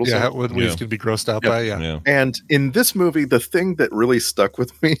about every little scene. What he's going to be grossed out by, And in this movie, the thing that really stuck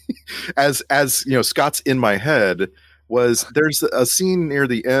with me, as you know, Scott's in my head, was there's a scene near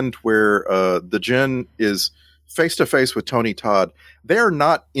the end where the Djinn is face to face with Tony Todd. They are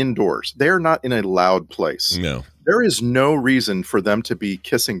not indoors. They are not in a loud place. No. There is no reason for them to be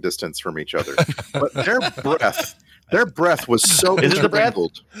kissing distance from each other. But their breath was so Is it the breath?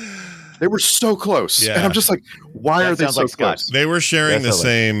 They were so close. Yeah. And I'm just like, why That are they sounds so like Scott. close? They were sharing the That's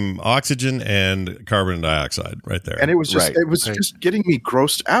hilarious. same oxygen and carbon dioxide right there. And it was just Right. it was just getting me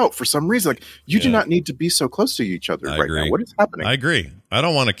grossed out for some reason. Like, you do Yeah. not need to be so close to each other I right agree. now. What is happening? I agree. I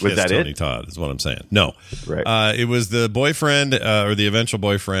don't want to Was kiss that Tony it? Todd, is what I'm saying. No. Right. It was the boyfriend or the eventual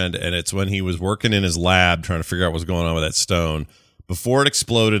boyfriend, and it's when he was working in his lab trying to figure out what's going on with that stone. Before it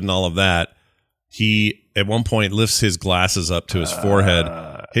exploded and all of that, he at one point lifts his glasses up to his forehead.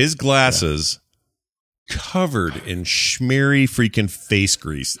 His glasses covered in schmeary freaking face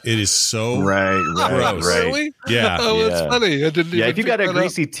grease. It is so right. gross. Really? Yeah. Oh, that's Yeah. funny. I didn't. Yeah, even if you pick got a that up.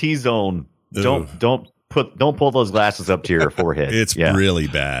 greasy T-zone, Ugh. don't pull those glasses up to your forehead. It's yeah. really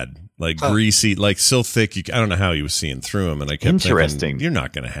bad. Like greasy, like so thick. I don't know how he was seeing through them. And I kept Interesting. thinking, you're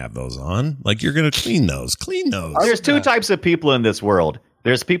not going to have those on. Like you're going to clean those. There's two types of people in this world.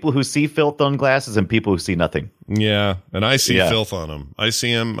 There's people who see filth on glasses and people who see nothing. Yeah. And I see Yeah. filth on them. I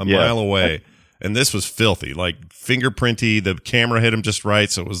see him a Yeah. mile away. And this was filthy, like fingerprinty. The camera hit him just right.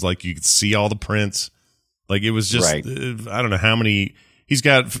 So it was like you could see all the prints. Like it was just, Right. I don't know how many. He's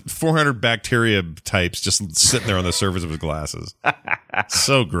got 400 bacteria types just sitting there on the surface of his glasses.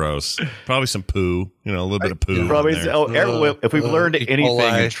 So gross. Probably some poo, a little bit of poo. Probably. in there. If we've learned E. anything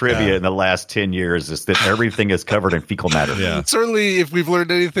coli. in trivia Yeah. in the last 10 years, is that everything is covered in fecal matter. Yeah. Certainly, if we've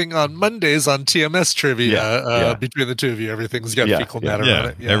learned anything on Mondays on TMS trivia, Yeah. between the two of you, everything's got Yeah. fecal Yeah. matter on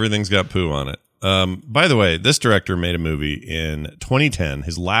it. Everything's got poo on it. By the way, this director made a movie in 2010,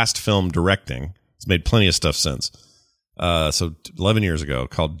 his last film directing. He's made plenty of stuff since. So 11 years ago,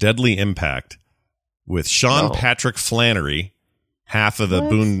 called Deadly Impact, with Sean Patrick Flannery, half of the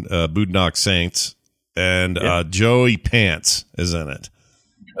Boondock Saints, and Joey Pants is in it.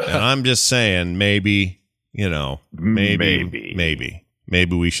 And I'm just saying, maybe we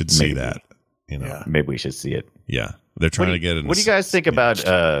should see that. Maybe we should see it. Yeah, they're trying to get it. What do you guys think about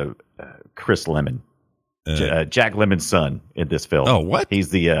Chris Lemmon, Jack Lemmon's son in this film? Oh, what? He's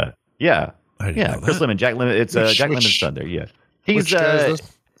the I didn't know Chris that. Lemmon, Jack Lemmon. It's Jack Lemmon's son there. Yeah, he's Which guy is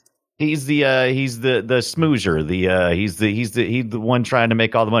this? he's the smoozer. He's the one trying to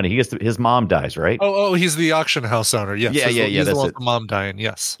make all the money. His mom dies, right? Oh, he's the auction house owner. Yes. Yeah, He's yeah, the- yeah, He's the that's one it. with the mom dying.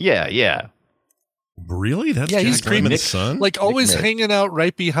 Yes. Yeah. Really? That's Yeah, he's Jack Lemmon's Nick- son? Like always Merritt. hanging out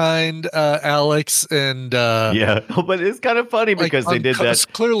right behind Alex and Yeah, but it's kind of funny like because they on did that.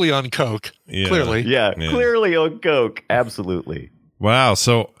 clearly on coke. Yeah. Clearly. Yeah, Yeah. clearly on coke. Absolutely. Wow.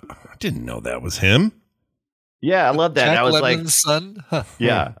 So I didn't know that was him. Yeah, I love that. Jack I was Lemmon's like, son. Huh.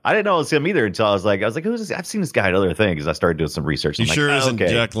 yeah, I didn't know it was him either until I was like, who's this? I've seen this guy in other things. I started doing some research. You I'm sure like, isn't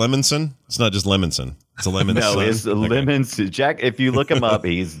okay. Jack Lemonson? It's not just Lemonson. It's a Lemon No, son. it's Okay. Lemon's Jack. If you look him up,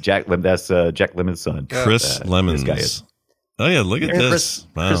 he's Jack Lemon. That's Jack Lemon's son. Chris Lemons. This guy is. Oh yeah, look at Yeah, this.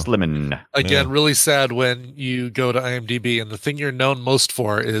 Chris Wow. Lemon. Again, Yeah. really sad when you go to IMDb and the thing you're known most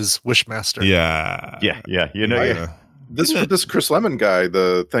for is Wishmaster. Yeah. Yeah. You know, Yeah. This Chris Lemon guy,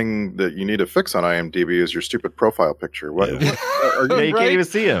 the thing that you need to fix on IMDb is your stupid profile picture. What? Yeah. Are yeah, you, you Right? can't even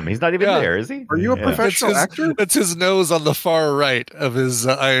see him. He's not even Yeah. there, is he? are you a Yeah. professional actor? That's his nose on the far right of his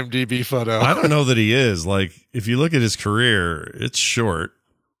IMDb photo. I don't know that he is. Like, if you look at his career, it's short,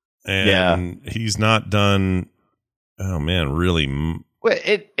 and he's not done. Oh man, really? Well,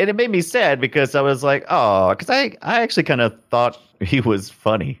 it made me sad because I was like, oh, because I actually kind of thought he was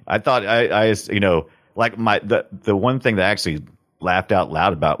funny. I thought I like the one thing that I actually laughed out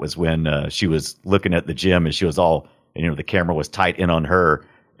loud about was when she was looking at the gym and she was all, the camera was tight in on her,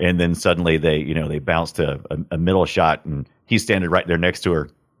 and then suddenly they bounced to a middle shot and he's standing right there next to her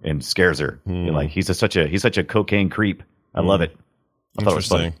and scares her. You're like, he's such a cocaine creep. I love it. I thought it was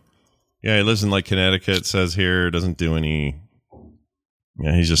funny. Interesting. Yeah, he lives in like Connecticut. It says here, doesn't do any.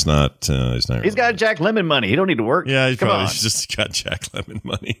 Yeah, he's just not. He's got Jack Lemon money. He don't need to work. Yeah, he's Come probably on. just got Jack Lemmon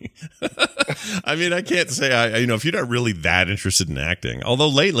money. I mean, I can't say if you're not really that interested in acting. Although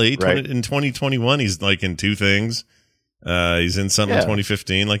lately, Right. in 2021, he's like in two things. He's in something in Yeah.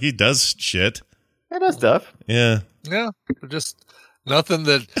 2015. Like he does shit. Yeah, that's stuff. Yeah. Yeah, just nothing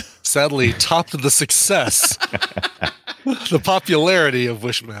that sadly topped the success, the popularity of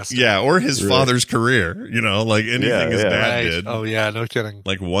Wishmaster. Yeah, or his Right. father's career. Like anything Yeah, his yeah. dad Right. did. Oh yeah, no kidding.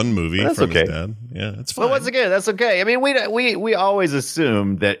 Like one movie That's from his okay. dad. Yeah, that's fine. Well, once again, that's okay. I mean, we always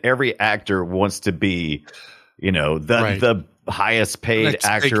assume that every actor wants to be, Right. the highest paid Next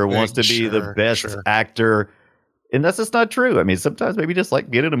big actor wants to thing, be the sure, best sure. actor, and that's just not true. I mean, sometimes maybe just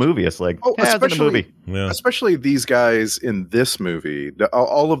like get in a movie. It's like, Oh, it's in a movie. Yeah. Especially these guys in this movie,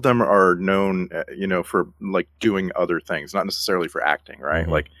 all of them are known, for like doing other things, not necessarily for acting, right?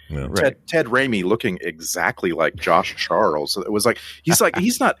 Mhm. Like Yeah. Right. Ted Raimi looking exactly like Josh Charles. It was like he's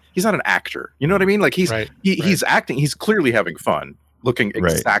not an actor. You know what I mean? Like he's Right, he's acting. He's clearly having fun, looking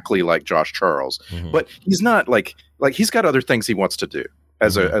exactly like Josh Charles. But he's not like he's got other things he wants to do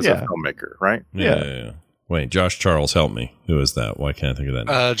as a filmmaker, right? Yeah. Wait, Josh Charles, help me. Who is that? Why can't I think of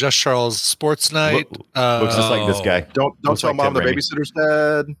that? Josh Charles, Sports Night. Looks just like this guy. Don't Looks tell like mom Ted the Raimi. babysitter's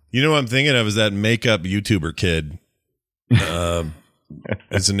dead. You know what I'm thinking of is that makeup YouTuber kid.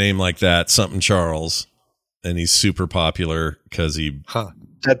 It's a name like that, something Charles, and he's super popular because he.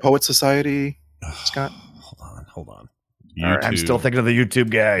 Dead Poet Society. Scott, hold on. All right, I'm still thinking of the YouTube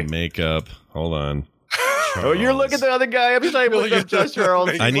guy. Makeup. Hold on. Oh, you're looking at the other guy. I'm trying to look up Josh Charles.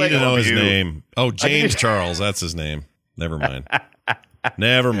 I need to know his name. Oh, James Charles. That's his name. Never mind.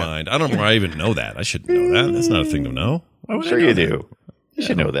 Never mind. I don't know why I even know that. I should know that. That's not a thing to know. I'm sure you do. You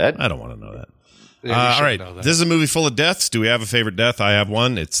should know that. I don't want to know that. Yeah, all right. This is a movie full of deaths. Do we have a favorite death? I have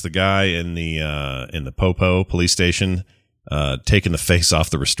one. It's the guy in the Popo police station taking the face off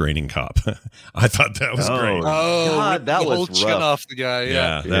the restraining cop. I thought that was great. Oh, God, that the was whole chin rough. off the guy.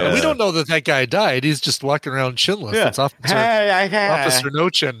 Yeah. Yeah, We don't know that guy died. He's just walking around chinless. Yeah. It's Officer No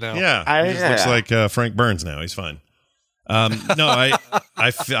Chin now. Yeah, he just looks like Frank Burns now. He's fine. No,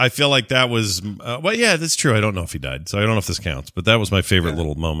 I feel like that was well, yeah, that's true. I don't know if he died, so I don't know if this counts. But that was my favorite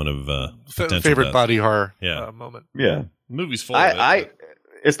little moment of potential favorite death. body horror moment. Yeah, the movie's full of it.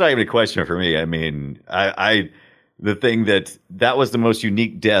 It's not even a question for me. I mean, the thing that was the most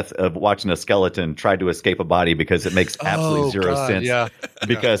unique death of watching a skeleton try to escape a body because it makes absolutely zero sense. Yeah.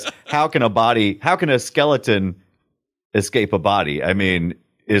 Because how can a skeleton escape a body? I mean,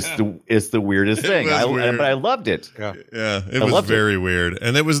 it's the weirdest thing. But I loved it. Yeah. Yeah, it was very weird.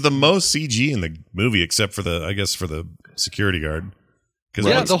 And it was the most CG in the movie except for the security guard.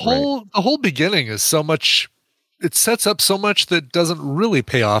 Yeah, the whole beginning is so much. It sets up so much that doesn't really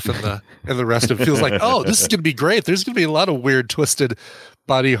pay off in the rest of it. Feels like, oh, this is going to be great. There's going to be a lot of weird, twisted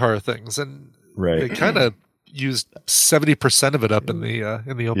body horror things, and they kind of used 70% of it up in the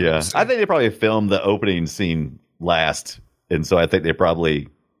opening. Yeah, scene. I think they probably filmed the opening scene last, and so I think they probably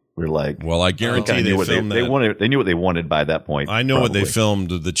were like, well, I guarantee they filmed that. They knew what they wanted by that point. I know what they filmed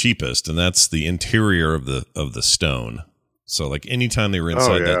the cheapest, and that's the interior of the stone. So, like, anytime they were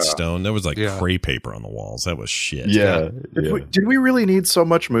inside that stone, there was like crepe paper on the walls. That was shit. Yeah. Did we really need so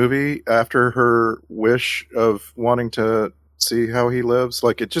much movie after her wish of wanting to see how he lives?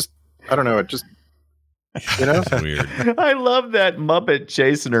 Like, it just, I don't know. It just, you know, That's weird. I love that Muppet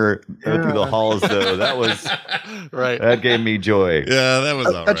chasing her through the halls, though. That was right. That gave me joy. Yeah, that was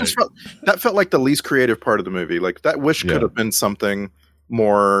all right. That felt like the least creative part of the movie. Like, that wish could have been something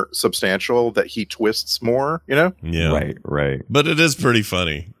more substantial that he twists more, you know? Yeah. Right. But it is pretty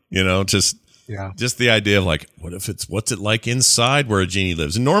funny, you know, just the idea of like, what's it like inside where a genie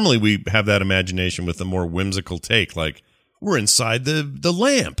lives? And normally we have that imagination with a more whimsical take, like we're inside the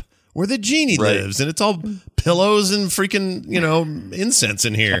lamp where the genie lives, and it's all pillows and freaking, you know, incense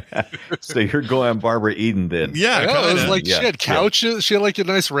in here. So you're going Barbara Eden then? Yeah, it was like she had couches. She had like a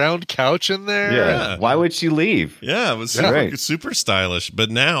nice round couch in there. Yeah. Why would she leave? Yeah, it was super stylish.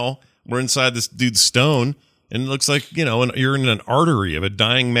 But now we're inside this dude's stone, and it looks like, you know, you're in an artery of a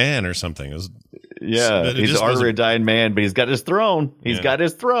dying man or something. He's the artery of a dying man, but he's got his throne. He's got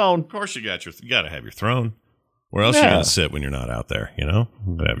his throne. Of course, you got to have your throne. Where else are you going to sit when you're not out there, you know?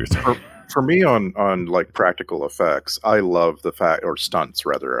 You gotta have your throne. For me, on like practical effects, I love the fact, or stunts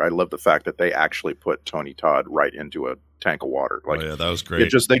rather, I love the fact that they actually put Tony Todd right into a tank of water. Like, that was great.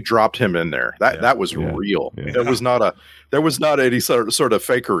 They dropped him in there. That was real. Yeah. There was not any sort of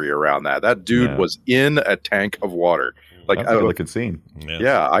fakery around that. That dude was in a tank of water. Like, that's a good looking scene.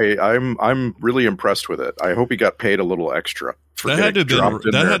 Yeah, I'm really impressed with it. I hope he got paid a little extra. That had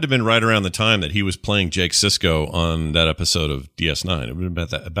to have been right around the time that he was playing Jake Sisko on that episode of DS9. It would have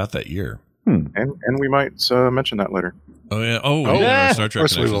been about that year. And we might mention that later. Oh yeah. Star Trek. Of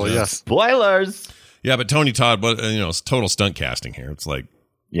course we will. Yes. Spoilers. Yeah, but Tony Todd, it's total stunt casting here. It's like,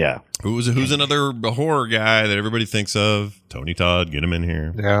 who's another horror guy that everybody thinks of? Tony Todd, get him in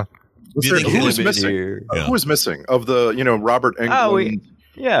here. Yeah. Who was missing? Who was missing of the Robert Englund?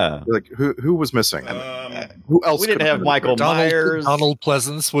 Like who was missing? Who else? We didn't have Michael Myers. Donald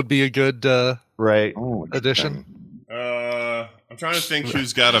Pleasance would be a good addition. I'm trying to think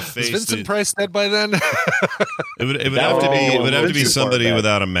who's got a face. Is Vincent Price dead by then? It would have to be somebody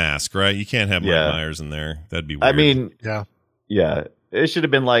without a mask, right? You can't have Mike Myers in there. That'd be weird. I mean, yeah. It should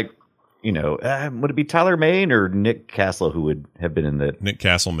have been like, would it be Tyler Mane or Nick Castle who would have been in the Nick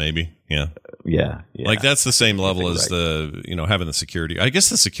Castle? Maybe, yeah. Like that's the same level as the having the security. I guess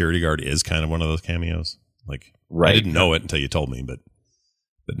the security guard is kind of one of those cameos. Like, I didn't know it until you told me, but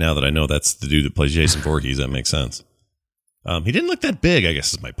now that I know that's the dude that plays Jason Voorhees, that makes sense. He didn't look that big, I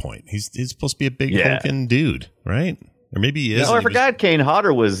guess is my point. He's supposed to be a big hulking dude, right? Or maybe he is. Oh, I forgot Kane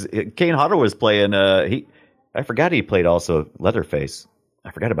Hodder was playing. I forgot he played also Leatherface.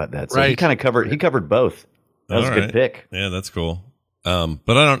 I forgot about that. So he kind of covered both. That was a good pick. Yeah, that's cool.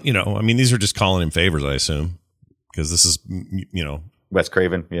 But I don't, I mean, these are just calling him favors, I assume, because this is, Wes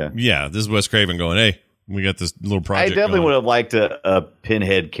Craven. Yeah, this is Wes Craven going, hey, we got this little project. I definitely would have liked a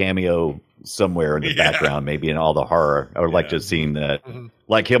Pinhead cameo somewhere in the background, maybe in all the horror. I would like to have seen that.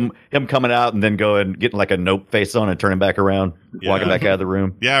 Like him coming out and then getting like a nope face on and turning back around, walking back out of the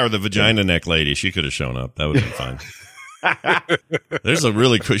room. Yeah, or the vagina neck lady. She could have shown up. That would have been fine.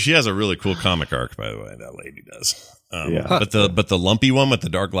 She has a really cool comic arc, by the way. That lady does. But the lumpy one with the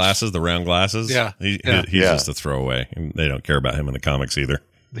dark glasses, the round glasses. He's just a throwaway. They don't care about him in the comics either.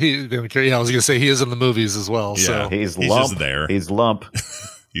 They don't care. Yeah, I was going to say he is in the movies as well. Yeah, so he's just there. He's lump.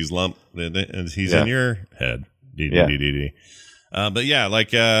 He's lump. And he's in your head. But yeah,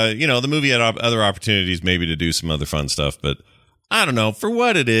 the movie had other opportunities maybe to do some other fun stuff, but I don't know, for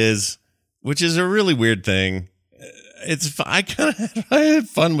what it is, which is a really weird thing. I had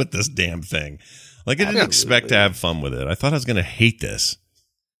fun with this damn thing. Like, I didn't expect to have fun with it. I thought I was going to hate this,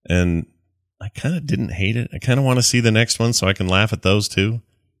 and I kind of didn't hate it. I kind of want to see the next one so I can laugh at those too.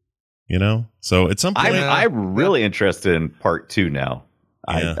 So at some point, I'm really interested in part 2 now.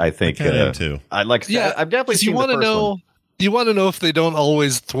 I think I am too. I'd like. Yeah, I've definitely seen the first one. You want to know if they don't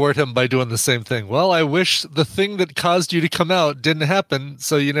always thwart him by doing the same thing. Well, I wish the thing that caused you to come out didn't happen,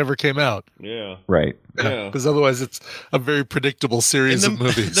 so you never came out. Yeah. Right. Yeah. Because otherwise it's a very predictable series of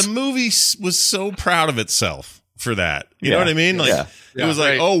movies. The movie was so proud of itself for that. You know what I mean? Like, it was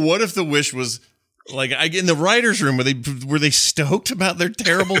like, oh, what if the wish was like in the writer's room were they stoked about their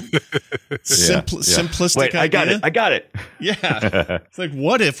terrible simplistic Wait, idea? I got it. Yeah. It's like,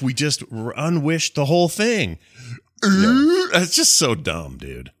 what if we just unwished the whole thing? That's just so dumb,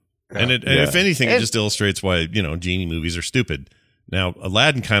 dude. And if anything, it just illustrates why genie movies are stupid. Now,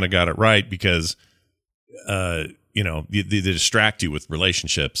 Aladdin kind of got it right because they distract you with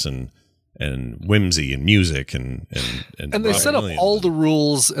relationships and whimsy and music and they set up all the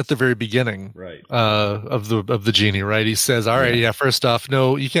rules at the very beginning, right? Of the genie, right? He says, "All right, first off,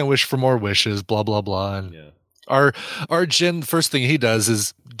 no, you can't wish for more wishes." Blah blah blah. And our Jinn, first thing he does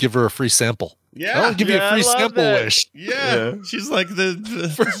is give her a free sample. Yeah, I'll give you a free sample wish. Yeah. She's like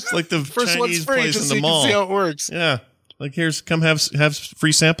the first Chinese one's free, place just in the so you mall. can see how it works. Yeah, like here's come have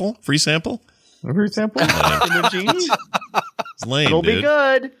free sample. Free sample. From the genie. It's lame. It'll be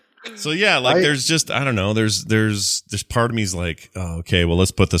good. So yeah, there's just I don't know. There's part of me's like, oh, okay, well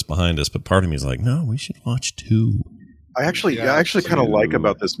let's put this behind us. But part of me's like, no, we should watch 2. I actually kind of like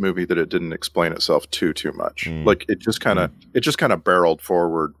about this movie that it didn't explain itself too much. Like it just kind of barreled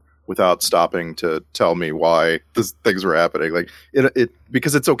forward without stopping to tell me why things were happening. Like it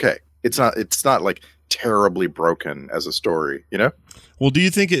because it's okay. It's not like terribly broken as a story, Well, do you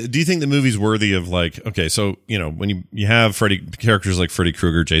think the movie's worthy of like, okay, so when you have characters like Freddy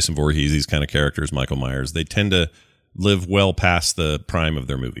Krueger, Jason Voorhees, these kind of characters, Michael Myers, they tend to live well past the prime of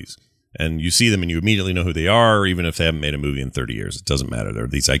their movies. And you see them and you immediately know who they are, even if they haven't made a movie in 30 years. It doesn't matter. They're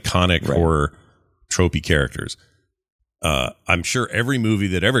these iconic horror tropey characters. I'm sure every movie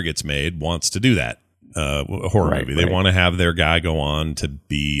that ever gets made wants to do that. A horror movie. They want to have their guy go on to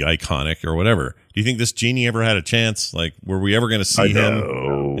be iconic or whatever. Do you think this genie ever had a chance? Like, were we ever going to see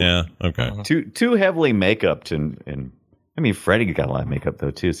him? Yeah. Okay. Too heavily makeuped and I mean, Freddy got a lot of makeup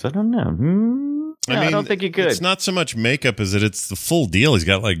though too. So I don't know. I don't think he could. It's not so much makeup as it's the full deal. He's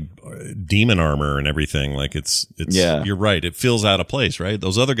got like demon armor and everything. Like it's. You're right. It feels out of place, right?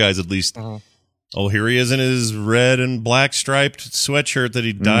 Those other guys at least. Oh, here he is in his red and black striped sweatshirt that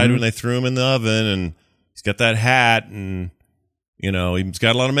he dyed when they threw him in the oven, and he's got that hat, and he's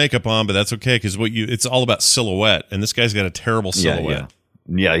got a lot of makeup on, but that's okay because it's all about silhouette, and this guy's got a terrible silhouette.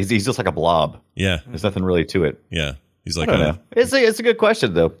 Yeah, he's just like a blob. Yeah, there's nothing really to it. Yeah, he's like it's a good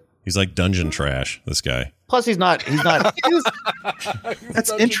question though. He's like dungeon trash. This guy. Plus, he's not.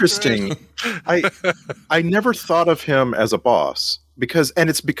 That's interesting. I never thought of him as a boss because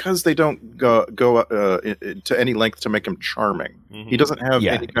they don't go to any length to make him charming. He doesn't have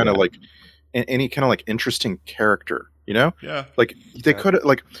any kind of like interesting character. Yeah. Like they could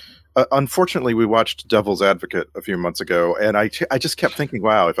like. Unfortunately, we watched Devil's Advocate a few months ago, and I just kept thinking,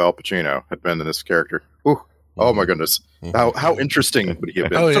 wow, if Al Pacino had been in this character, oh my goodness, how interesting would he have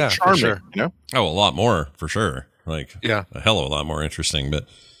been? Oh, so charming, sure. Oh, a lot more for sure. Like, a hell of a lot more interesting. But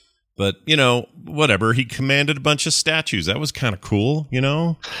whatever. He commanded a bunch of statues. That was kind of cool.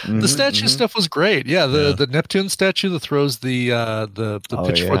 The statue stuff was great. Yeah, the Neptune statue that throws the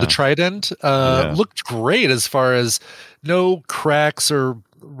pitch for the trident looked great as far as no cracks or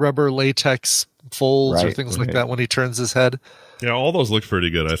rubber latex folds or Right, things like right. that when he turns his head. Yeah, all those looked pretty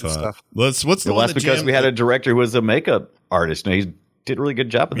good, I thought. Stuff. What's the Well, one that's that because jammed- we had a director who was a makeup artist, and he did a really good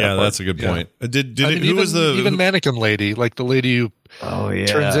job of that. Yeah, part. that's a good point. Did I it, mean, who even, was the even mannequin lady, like the lady who Oh yeah,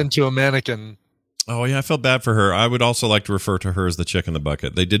 turns into a mannequin. Oh yeah, I felt bad for her. I would also like to refer to her as the chick in the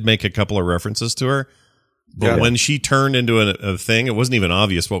bucket. They did make a couple of references to her, but Yeah. when she turned into a thing, it wasn't even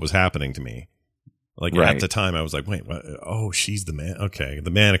obvious what was happening to me. Like Right. at the time, I was like, "Wait, what? Oh, she's the man." Okay,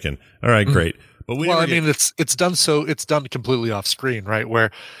 the mannequin. All right, Mhm. great. But we Well, I never get- mean, it's done completely off screen, right?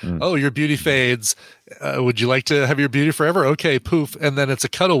 Where, oh, your beauty fades. Would you like to have your beauty forever? Okay, poof, and then it's a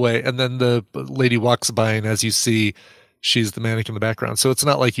cutaway, and then the lady walks by, and as you see, she's the mannequin in the background. So it's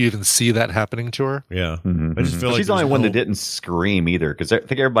not like you even see that happening to her. yeah, Mhm, I just mhm. feel like she's the only there's one no- that didn't scream either, because I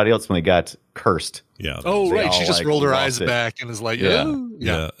think everybody else, when they got cursed, Yeah. Oh, They right. all, She just like, rolled her lost eyes it. back and is like, Yeah. "Oh."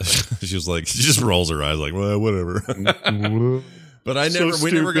 Yeah. She was like, she just rolls her eyes like, well, whatever. But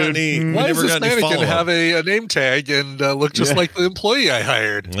we never got any. We Why does never this got any mannequin follow have a name tag and look just Yeah. like the employee I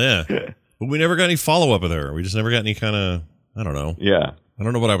hired? Yeah, but we never got any follow up with her. We just never got any kind of. I don't know. yeah, I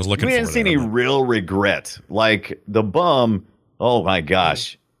don't know what I was looking we for. didn't see there, any but- real regret. Like the bum, oh my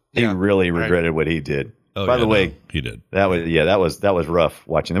gosh, he Yeah, really right. regretted what he did. Oh, By yeah, the way, no, he did. that was rough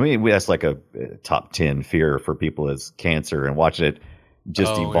watching. I mean, that's like a top 10 fear for people is cancer, and watching it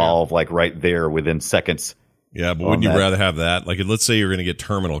just Oh, evolve like right there within seconds. Yeah, but on wouldn't you that. rather have that? Like, let's say you're going to get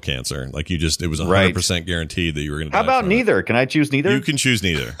terminal cancer. Like, it was 100% guaranteed that you were going to. How about neither? Can I choose neither? You can choose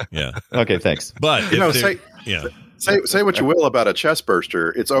neither. Yeah, Okay, thanks. but You know, if they're- yeah, Say what you will about a chest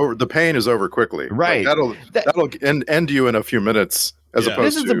burster. It's over. The pain is over quickly. Right. Like, that'll end you in a few minutes, as Yeah.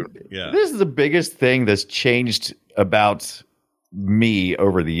 opposed This is to. This is the biggest thing that's changed about me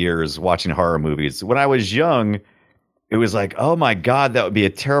over the years watching horror movies. When I was young, it was like, oh my God, that would be a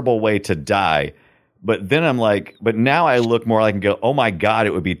terrible way to die. But then I'm like, but now I look more like and go, oh my God,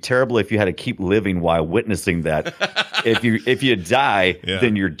 it would be terrible if you had to keep living while witnessing that. if you die, Yeah.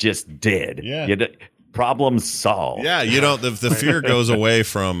 then you're just dead. Yeah. Problem solved. yeah. You don't. The fear goes away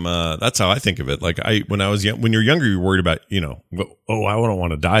from. That's how I think of it. Like when I was young, when you're younger, you're worried about I don't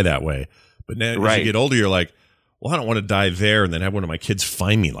want to die that way. But now as Right. you get older, you're like, well, I don't want to die there, and then have one of my kids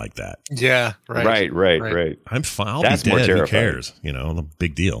find me like that. Yeah, right. Right. I'm fine. I'll That's be more dead. Who terrifying. cares? No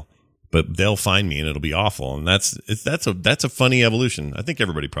big deal. But they'll find me, and it'll be awful. And that's a funny evolution. I think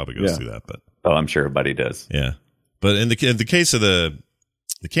everybody probably goes Yeah. through that. But Oh, I'm sure everybody does. yeah. But in the case of the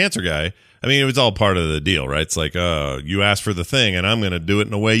cancer guy, I mean, it was all part of the deal, right? It's like, you asked for the thing, and I'm going to do it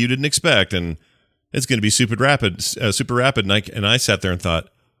in a way you didn't expect, and it's going to be super rapid. And I sat there and thought,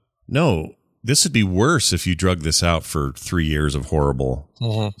 no, this would be worse if you drug this out for 3 years of horrible,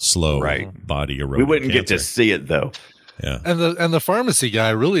 slow Right. body erosion. We wouldn't get to cancer. see it though. Yeah. And the pharmacy guy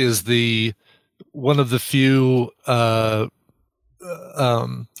really is one of the few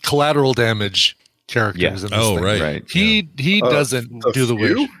collateral damage characters Yeah. in this Oh, thing. right. Right. He doesn't a do the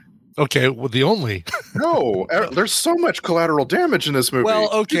few? wish. Okay, well, the only. No, there's so much collateral damage in this movie. Well,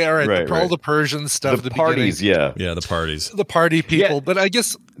 okay, all right. Right, all right. the Persian stuff at The the parties, beginning. yeah. Yeah, the parties. The party people, Yeah. but I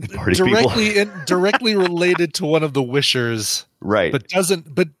guess party people. directly related to one of the wishers, Right. but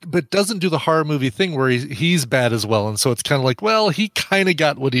doesn't do the horror movie thing where he's bad as well, and so it's kind of like, well, he kind of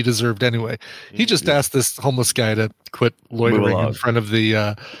got what he deserved anyway. He just asked this homeless guy to quit loitering along. in front of the.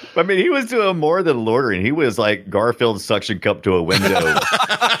 I mean, he was doing more than loitering. He was like Garfield's suction cup to a window.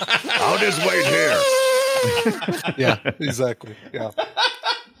 I'll just wait here. Yeah, exactly. Yeah.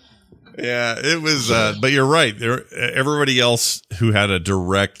 Yeah, it was. But you're right. Everybody else who had a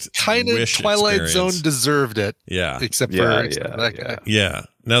direct Kind of wish Twilight experience. Zone deserved it, Yeah, except Yeah, for that guy. yeah.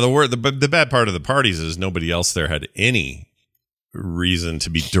 Now the bad part of the parties is nobody else there had any reason to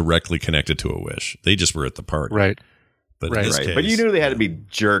be directly connected to a wish. They just were at the party, Right. But Right. in this Right. case, But you knew they had to be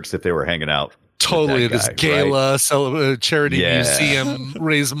jerks if they were hanging out. Totally, with this that guy, gala, charity Yeah. museum,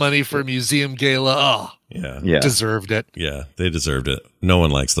 raise money for museum gala. Oh, yeah, Yeah. deserved it. yeah, they deserved it. No one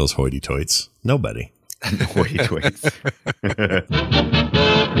likes those hoity-toits. Nobody. Wait.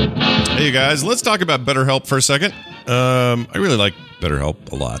 Hey, you guys, let's talk about BetterHelp for a second. I really like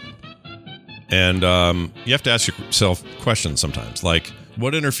BetterHelp a lot. And you have to ask yourself questions sometimes, like,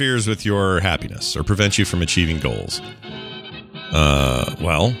 what interferes with your happiness or prevents you from achieving goals?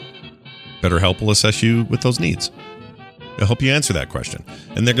 Well, BetterHelp will assess you with those needs. They'll help you answer that question.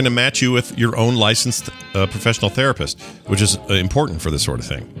 And they're going to match you with your own licensed professional therapist, which is important for this sort of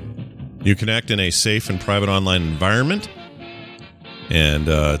thing. You connect in a safe and private online environment, and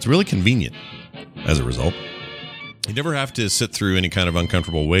it's really convenient as a result. You never have to sit through any kind of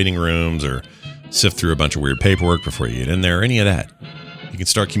uncomfortable waiting rooms or sift through a bunch of weird paperwork before you get in there, or any of that. You can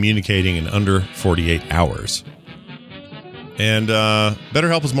start communicating in under 48 hours. And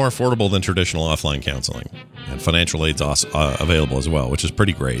BetterHelp is more affordable than traditional offline counseling. And financial aid's available as well, which is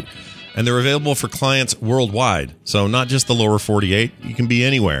pretty great. And they're available for clients worldwide. So not just the lower 48. You can be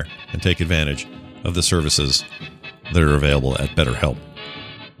anywhere and take advantage of the services that are available at BetterHelp.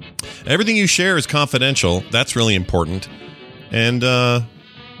 Everything you share is confidential. That's really important. And, they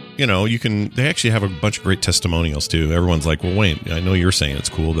actually have a bunch of great testimonials too. Everyone's like, well, wait, I know you're saying it's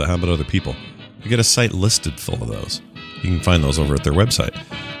cool, but how about other people? You get a site listed full of those. You can find those over at their website.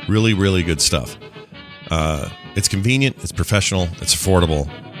 Really, really good stuff. It's convenient, it's professional, it's affordable,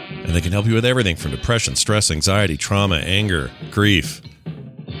 and they can help you with everything from depression, stress, anxiety, trauma, anger, grief,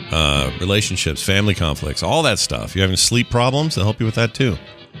 relationships, family conflicts, all that stuff. If you're having sleep problems, they'll help you with that too.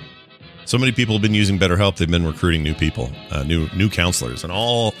 So many people have been using BetterHelp. They've been recruiting new people, new counselors in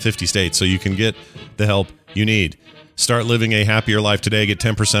all 50 states, so you can get the help you need. Start living a happier life today. Get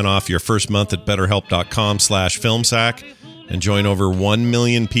 10% off your first month at BetterHelp.com/FilmSack and join over 1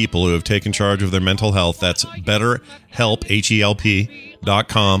 million people who have taken charge of their mental health. That's BetterHelp,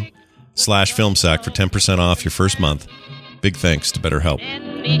 HELP.com/FilmSack for 10% off your first month. Big thanks to BetterHelp.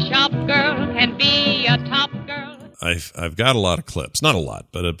 I've got a lot of clips. Not a lot,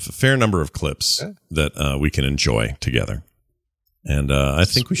 but a fair number of clips that we can enjoy together. And I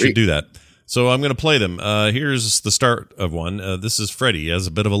think we should do that. So I'm going to play them. Here's the start of one. This is Freddie. He has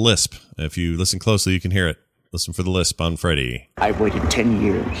a bit of a lisp. If you listen closely, you can hear it. Listen for the lisp on Freddie. I've waited 10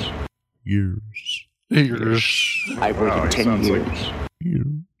 years. I've waited 10 years.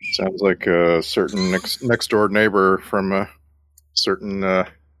 Sounds like a certain next door neighbor from a certain,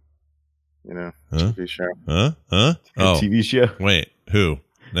 TV show. Oh, TV show. Wait, who?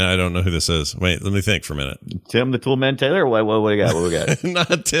 No, I don't know who this is. Wait, let me think for a minute. Tim the Toolman Taylor? What we got?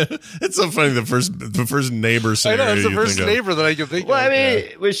 Not Tim. It's so funny. The first neighbor scenario. I know, it's the first neighbor that I can think of. Well, I mean,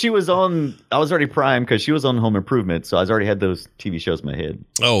 when she was on, I was already primed because she was on Home Improvement, so I already had those TV shows in my head.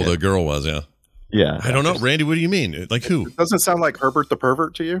 Oh, the girl was, yeah. Yeah. I don't know. Randy, what do you mean? Like who? It doesn't sound like Herbert the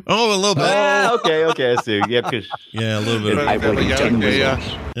Pervert to you? Oh, a little bit. Okay, I see. Yeah, yeah, a little bit. I've waited 10 years.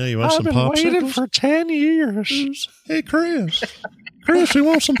 Yeah, you want some popsicles? I've been waiting for 10 years. Hey, Chris, you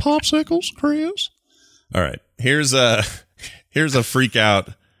want some popsicles, Chris? All right. Here's a freak out.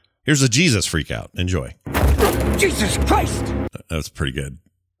 Here's a Jesus freak out. Enjoy. Jesus Christ! That's pretty good.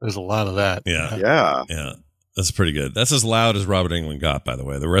 There's a lot of that. Yeah. That's pretty good. That's as loud as Robert Englund got, by the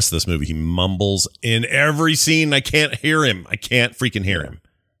way. The rest of this movie, he mumbles in every scene. I can't hear him. I can't freaking hear him.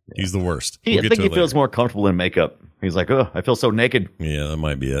 He's the worst. I think he feels more comfortable in makeup. He's like, oh, I feel so naked. Yeah, that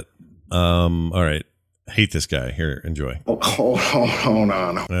might be it. All right. Hate this guy. Here, enjoy. Hold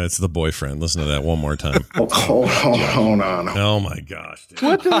on. It's the boyfriend. Listen to that one more time. Hold on. Oh my gosh. Dude.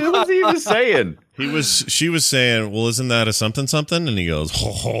 What the hell was he even saying? She was saying, well, isn't that a something? And he goes,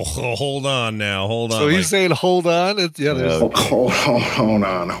 hold on now. Hold on. So he's saying, hold on. Hold on. Hold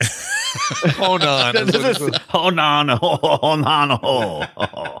on.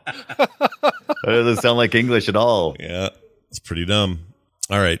 That doesn't sound like English at all. Yeah, it's pretty dumb.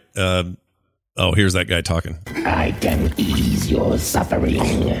 All right. Here's that guy talking. I can ease your suffering.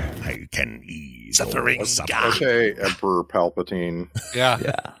 I can ease suffering. Okay, Emperor Palpatine. Yeah.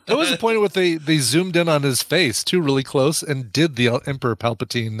 There was a point where they zoomed in on his face too, really close, and did the Emperor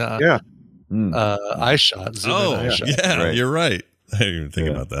Palpatine eye shot. Eye shot. Yeah, right. You're right. I didn't even think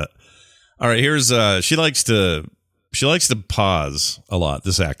about that. All right, here's she likes to pause a lot,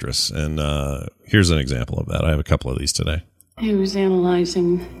 this actress, and here's an example of that. I have a couple of these today. He was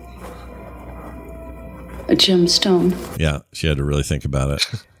analyzing a gemstone. Yeah, she had to really think about it.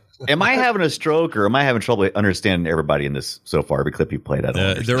 Am I having a stroke, or am I having trouble understanding everybody in this so far? Every clip you played,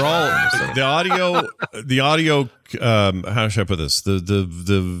 they're all the audio. How should I put this?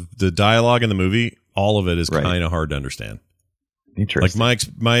 The dialogue in the movie, all of it is kind of hard to understand. Interesting. Like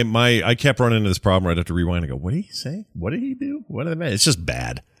my I kept running into this problem. I'd have to rewind and go, what did he say? What did he do? What did they mean? It's just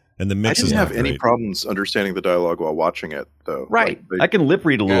bad. And the mix I didn't have any problems understanding the dialogue while watching it, though. Right. I can lip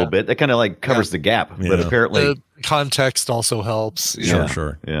read a little bit. That kind of like covers the gap. But apparently the context also helps.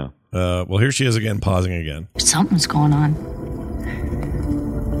 Sure. Yeah. Well, here she is again, pausing again. Something's going on.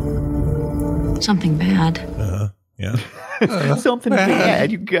 Something bad. Yeah. Something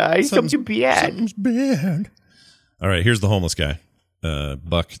bad, you guys. Something bad. Something's bad. All right, here's the homeless guy.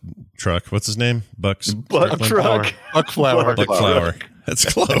 Buck Truck. What's his name? Buck Flower. That's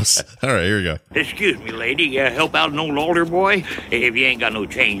close. All right, here we go. Excuse me, lady. Help out an old altar boy? If you ain't got no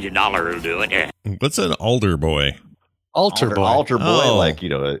change, $1 will do it. What's an altar boy? Altar boy, like,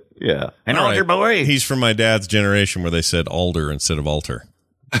 an altar boy. He's from my dad's generation where they said alder instead of altar.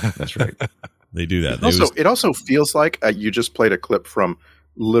 That's right. They do that. It also feels like you just played a clip from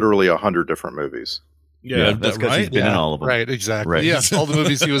literally 100 different movies. Yeah, that's because he's been in all of them. Right, exactly. Right. Yeah, all the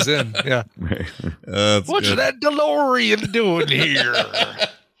movies he was in. Yeah. What's that DeLorean doing here?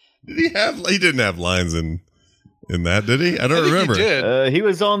 He didn't have lines in that, did he? I don't remember. He did. He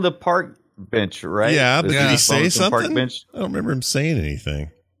was on the park bench, right? Yeah, but did he say Park something? bench? I don't remember him saying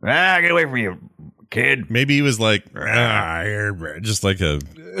anything. Get away from you, kid. Maybe he was like, just like a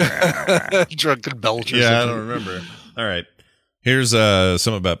drunken belch. Yeah, I don't remember. All right, here's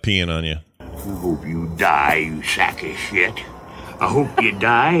something about peeing on you. I hope you die, you sack of shit. I hope you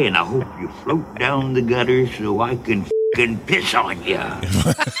die, and I hope you float down the gutter so I can f***ing piss on you.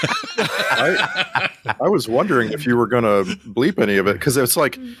 I was wondering if you were going to bleep any of it, because it's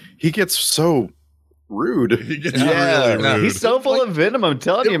like he gets so rude. He gets really rude. He's so full of venom. I'm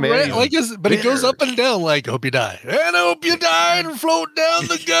telling you, man. Right, but it goes up and down. Like, hope you die, and I hope you die and float down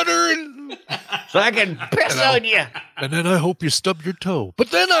the gutter, and so I can piss on you. And then I hope you stub your toe.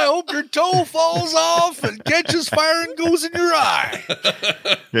 But then I hope your toe falls off and catches fire and goes in your eye.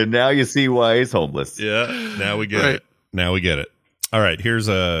 And now you see why he's homeless. Yeah, now we get it. Now we get it. All right, here's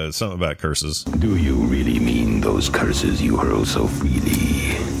something about curses. Do you really mean those curses you hurl so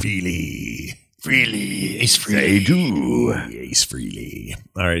freely? Freely. Ace freely. I do. Ace freely.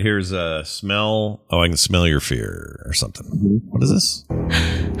 All right, here's smell. Oh, I can smell your fear or something. What is this?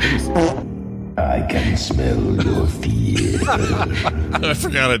 I can smell your fear. I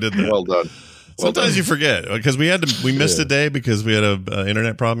forgot I did that. Well done. Sometimes you forget because we missed a day because we had a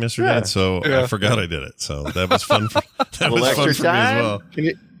internet problem yesterday. So I forgot I did it. So that was fun. That was fun for me as well.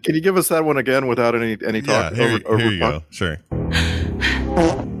 Can you give us that one again without any talk? Here you go. Sure.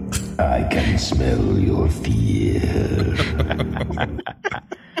 I can smell your fear.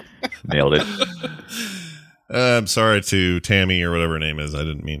 Nailed it. I'm sorry to Tammy or whatever her name is. I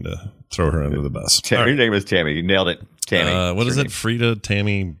didn't mean to throw her under the bus. Her name is Tammy. You nailed it. Tammy. What is it? Frida,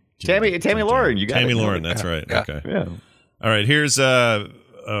 Tammy Lauren. You got Tammy it. Lauren. That's right. Yeah. Okay. Yeah. All right. Here's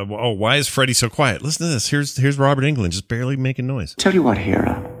why is Freddie so quiet? Listen to this. Here's Robert Englund just barely making noise. Tell you what,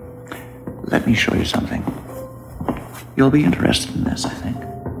 Hera. Let me show you something. You'll be interested in this, I think.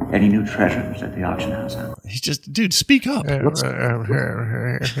 Any new treasures at the auction house? He's just, dude, speak up.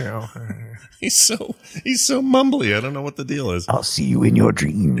 He's so mumbly. I don't know what the deal is. I'll see you in your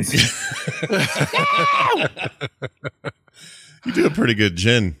dreams. You do a pretty good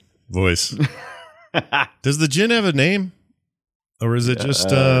Jin voice. Does the Jin have a name, or is it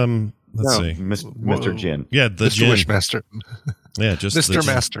just let's see, Mr. Jin? Yeah, the Mr. Jin. Wishmaster. Yeah, just Mr. the Jin.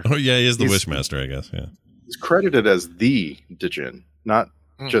 Master. Oh yeah, he is the Wishmaster, I guess. Yeah, He's credited as the Djinn, not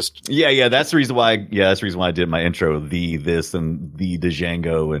just. Yeah. That's the reason why. Yeah, that's the reason why I did my intro. The this and the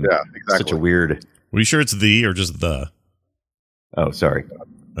Django and exactly. Such a weird. Were you sure it's the or just the? Oh, sorry.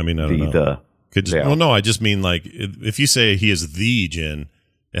 I mean, I don't know. The. Could just, well, no, I just mean like if you say he is the Jin,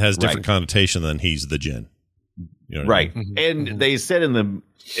 it has different connotation than he's the Jin. You know what right, I mean? and they said in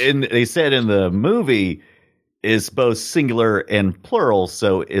the movie is both singular and plural,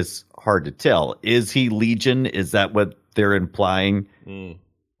 so it's hard to tell. Is he Legion? Is that what they're implying?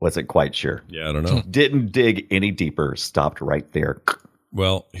 Wasn't quite sure. Yeah, I don't know. Didn't dig any deeper. Stopped right there.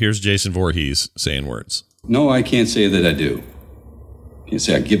 Well, here's Jason Voorhees saying words. No, I can't say that I do. Can't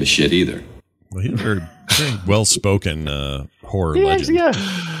say I give a shit either. Well, he's a very well-spoken horror legend.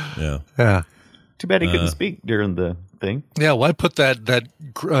 Yeah. Too bad he couldn't speak during the thing. Yeah, why put that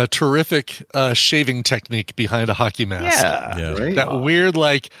terrific shaving technique behind a hockey mask? Yeah. Right? That weird,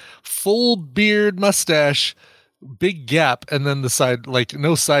 like, full beard mustache, big gap, and then the side, like,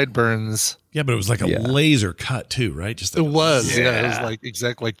 no sideburns. Yeah, but it was like a laser cut too, right? Just It was, it was like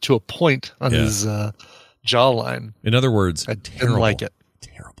exactly like to a point on his jawline. In other words, I didn't like it.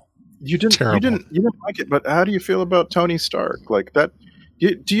 Terrible. You didn't like it, but how do you feel about Tony Stark? Like that?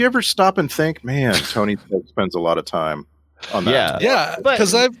 Do you ever stop and think, man, Tony spends a lot of time on that? Yeah,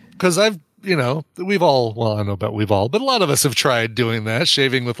 because I've you know, we've all, well, I don't know about we've all, but a lot of us have tried doing that,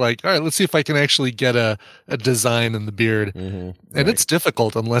 shaving with like, all right, let's see if I can actually get a design in the beard. And it's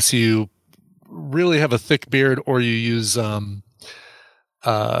difficult unless you really have a thick beard or you use what's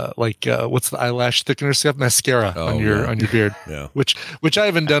the eyelash thickener stuff? Mascara on your beard. Yeah. Which I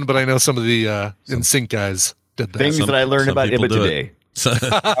haven't done, but I know some of the NSYNC guys did that. Things that I learned about Ibba today.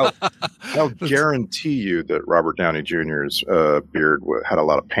 I'll guarantee you that Robert Downey Jr.'s beard had a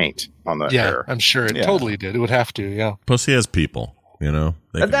lot of paint on that hair. I'm sure it totally did. It would have to, yeah. Plus, he has people, you know.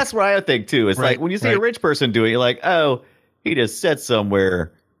 And that's what I think, too. It's like when you see a rich person do it, you're like, oh, he just sat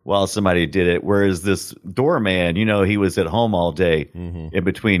somewhere while somebody did it. Whereas this doorman, you know, he was at home all day in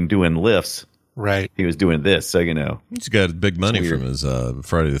between doing lifts. Right. He was doing this, so, you know. He's got big money from his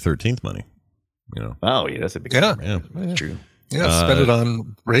Friday the 13th money, you know. Oh, yeah, that's a big yeah. True. Yeah, spend it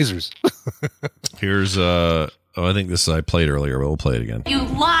on razors. Here's I think this I played earlier, but we'll play it again. You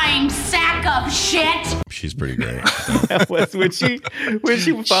lying sack of shit! She's pretty great. when she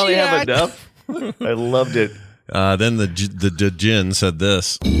finally have enough. I loved it. Then the djinn said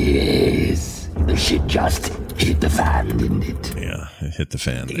this. Yes, the shit just hit the fan, didn't it? Yeah, it hit the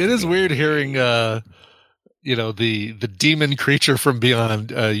fan. It is weird hearing, the demon creature from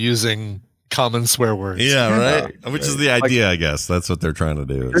beyond using common swear words. Yeah, right. Which is the idea, I guess. That's what they're trying to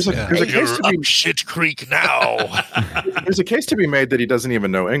do. There's a case to be shit creek now. There's a case to be made that he doesn't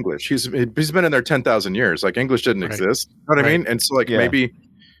even know English. He's been in there 10,000 years. Like English didn't exist. You know what I mean? And so maybe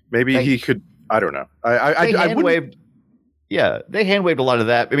he could. I don't know. I wouldn't. Yeah, they hand waved a lot of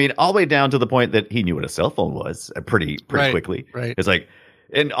that. I mean, all the way down to the point that he knew what a cell phone was pretty quickly. Right. It's like,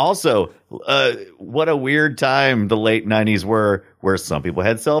 and also, what a weird time the late 90s were, where some people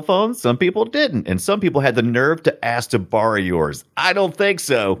had cell phones, some people didn't, and some people had the nerve to ask to borrow yours. I don't think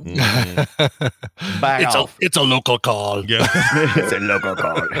so. Back off. It's a local call. Yeah. It's a local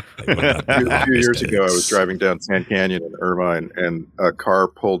call. A few years ago, I was driving down Sand Canyon in Irvine, and a car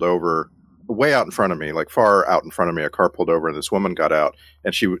pulled over way out in front of me, like far out in front of me. A car pulled over, and this woman got out,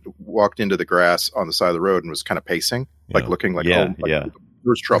 and she walked into the grass on the side of the road and was kind of pacing, like looking like, there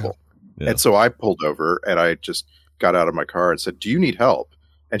was trouble. Yeah. And so I pulled over, and I just got out of my car and said, "Do you need help?"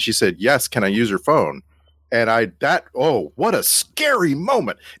 And she said, "Yes. Can I use your phone?" And what a scary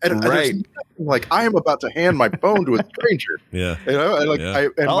moment. And like I am about to hand my phone to a stranger. Yeah.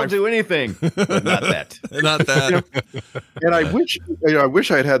 I'll do anything, but not that. Not that. And I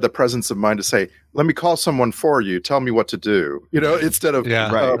wish I had the presence of mind to say, "Let me call someone for you. Tell me what to do." Instead of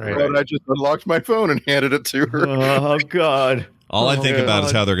but I just unlocked my phone and handed it to her. Oh God. All I think about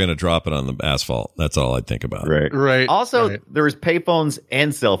is how they're going to drop it on the asphalt. That's all I think about. Right. Also, there was payphones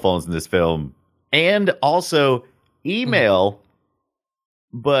and cell phones in this film. And also email,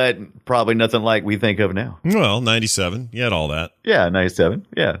 but probably nothing like we think of now. Well, 97, you had all that. Yeah, 97.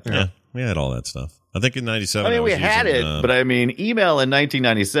 Yeah, we had all that stuff. I think in 97. We had it, but email in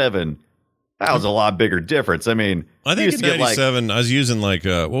 1997, that was a lot bigger difference. I think in 97, I was using what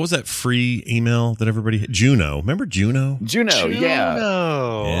was that free email that everybody had? Juno. Remember Juno? Juno, yeah.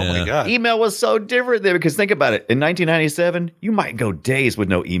 Oh my God. Email was so different there because think about it. In 1997, you might go days with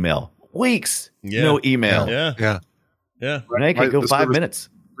no email. Weeks, no email. Yeah. And I could go 5 minutes.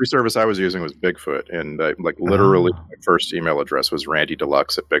 Free service I was using was Bigfoot, and literally my first email address was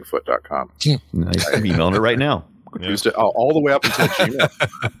randydeluxe@bigfoot.com. Nice. I'm emailing it right now. Used it all the way up until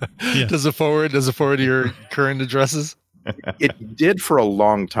Gmail. Does it forward to your current addresses? It did for a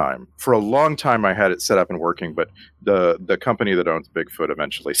long time. For a long time, I had it set up and working, but the company that owns Bigfoot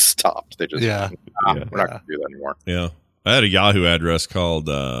eventually stopped. They just we're not going to do that anymore. Yeah. I had a Yahoo address called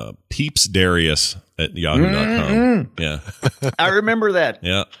peepsdarius@yahoo.com. Yeah. I remember that.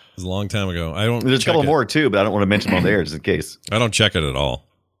 Yeah. It was a long time ago. There's a couple more too, but I don't want to mention them on there just in case. I don't check it at all.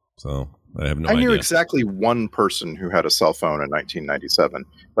 So I have no idea. I knew exactly one person who had a cell phone in 1997.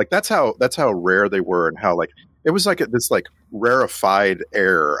 That's how rare they were, and how it was this rarefied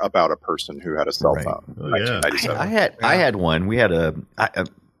air about a person who had a cell phone. In 1997. I had one. We had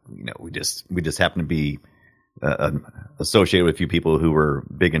we just happened to be associated with a few people who were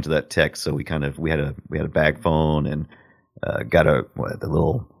big into that tech, so we had a bag phone and got the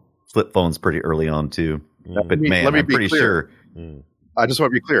little flip phones pretty early on too. But man, I'm pretty sure. I just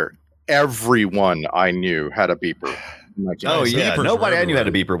want to be clear. Everyone I knew had a beeper. Oh yeah, nobody I knew had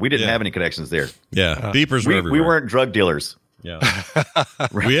a beeper. We didn't have any connections there. Yeah, beepers were everywhere. We weren't drug dealers. Yeah,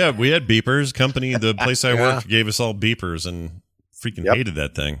 we had beepers. The place I worked gave us all beepers, and freaking hated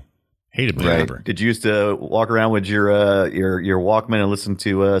that thing. Hated my beeper. Did you used to walk around with your Walkman and listen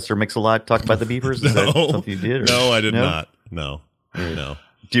to Sir Mix-a-Lot talk about the beepers? Is that something you did? No, I did not. No. Do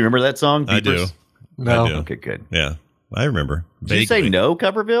you remember that song? Beepers? I do. No. I do. Okay, good. Yeah, I remember. Did you say no,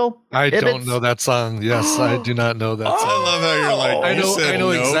 Coverville? I don't know that song. Yes, I do not know that song. I love how you're I know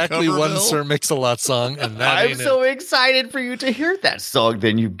exactly one Sir Mix-a-Lot song, and I'm so excited for you to hear that song.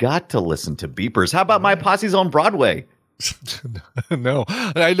 Then you've got to listen to Beepers. How about My Posse's on Broadway? No,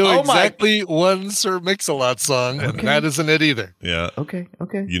 I know exactly one Sir Mix-a-Lot song, and that isn't it either. Yeah. Okay.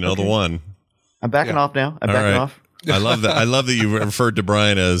 You know the one. I'm backing off now. I'm backing off. I love that. I love that you referred to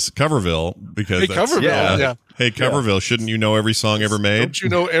Brian as Coverville because Coverville. Yeah. Hey, Coverville, shouldn't you know every song ever made? Don't you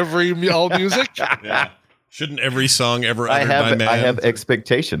know all music? Yeah. Shouldn't every song ever uttered by man? I have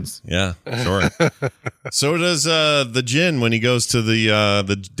expectations. Yeah, sure. So does the djinn when he goes to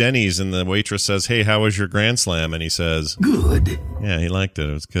the Denny's and the waitress says, "Hey, how was your Grand Slam?" And he says, "Good." Yeah, he liked it.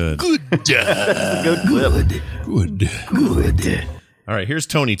 It was good. Good. Good. All right, here's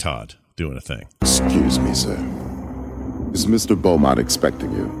Tony Todd doing a thing. Excuse me, sir. Is Mr. Beaumont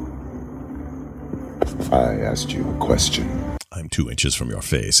expecting you? I asked you a question. I'm 2 inches from your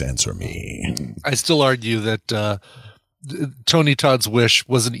face. Answer me. I still argue that Tony Todd's wish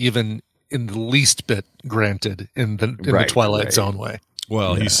wasn't even in the least bit granted in the Twilight Zone way.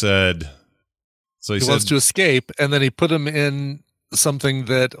 Well, he said... So he wants to escape, and then he put him in something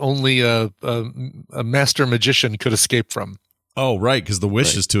that only a master magician could escape from. Oh, right, because the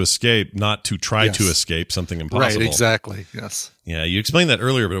wish is to escape, not to try to escape something impossible. Right, exactly, yes. Yeah, you explained that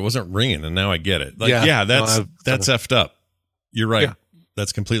earlier, but it wasn't ringing, and now I get it. Like, that's effed up. You're right. Yeah.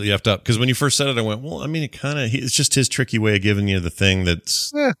 That's completely effed up. Because when you first said it, I went, well, I mean, it's just his tricky way of giving you the thing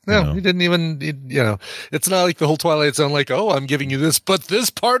that's... he didn't even, it's not like the whole Twilight Zone, like, oh, I'm giving you this, but this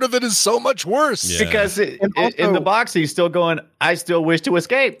part of it is so much worse. Yeah. Because in the box, he's still going, I still wish to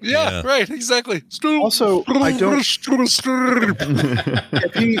escape. Yeah. Right, exactly. Also, I don't...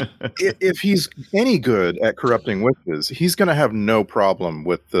 if he's any good at corrupting wishes, he's going to have no problem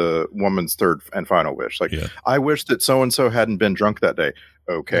with the woman's third and final wish. Like, I wish that so-and-so hadn't been drunk that day.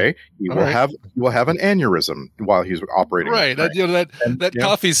 Okay, he will have an aneurysm while he's operating. Right, that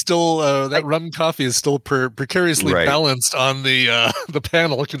coffee's still that rum coffee is still precariously balanced on the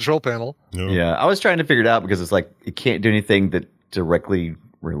control panel. Yeah, I was trying to figure it out because it's like it can't do anything that directly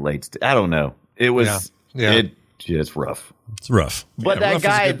relates to. I don't know. It was it's rough. It's rough. But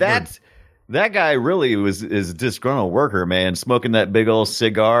that guy really is a disgruntled worker, man, smoking that big old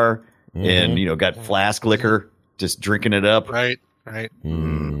cigar and got flask liquor, just drinking it up. Right.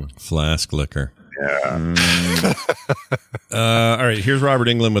 Flask liquor. Yeah. All right, here's Robert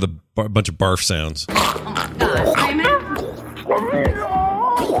Englund with a bunch of barf sounds.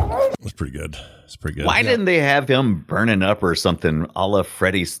 That's pretty good. It's pretty good. Why didn't they have him burning up or something, a la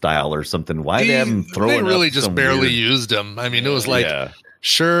Freddy style or something? Why did they have him throwing up? They really just barely used him. I mean, it was like,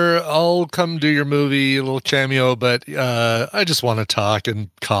 sure, I'll come do your movie, a little cameo, but I just want to talk and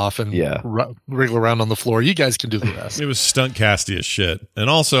cough and wriggle around on the floor. You guys can do the rest. It was stunt casty as shit. And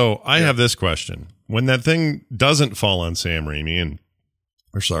also, I have this question. When that thing doesn't fall on Sam Raimi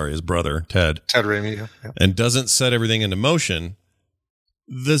his brother, Ted Raimi, and doesn't set everything into motion,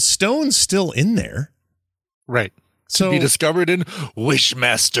 the stone's still in there. Right. So, to be discovered in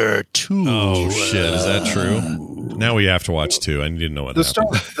Wishmaster 2. Oh, shit. Is that true? Now we have to watch 2. I need to know what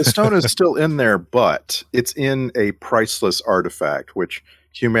happened. The stone is still in there, but it's in a priceless artifact, which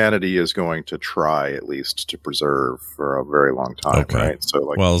humanity is going to try at least to preserve for a very long time, right? So,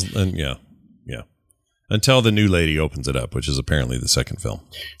 like, well, and yeah. Until the new lady opens it up, which is apparently the second film.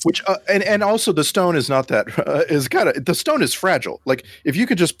 Which and also the stone is not that the stone is fragile. Like if you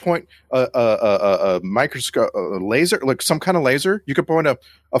could just point a microscope, a laser, like some kind of laser, you could point a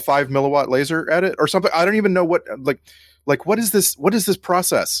 5 milliwatt laser at it or something. I don't even know what like what is this? What is this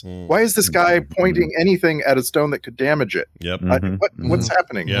process? Why is this guy pointing anything at a stone that could damage it? Yep. What's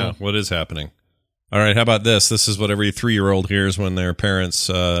happening? Yeah. What is happening? All right, how about this? This is what every 3-year-old hears when their parents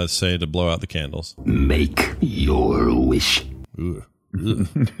say to blow out the candles. Make your wish. Ooh. Ugh.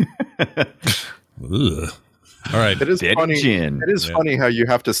 Ugh. All right. It is funny. It is funny how you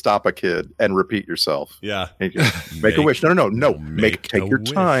have to stop a kid and repeat yourself. Yeah. Make a wish. No. Take your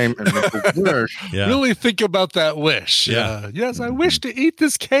time and make a wish. Yeah. Really think about that wish. Yeah. Yes, I wish to eat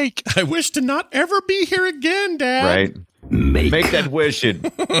this cake. I wish to not ever be here again, Dad. Right. Make that wish. Wish,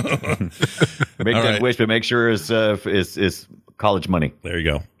 but make sure it's college money. There you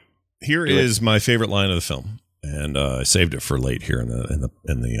go. Here is my favorite line of the film, and I saved it for late here in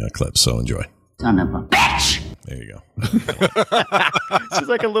the clip. So enjoy. Son of a bitch! There you go. She's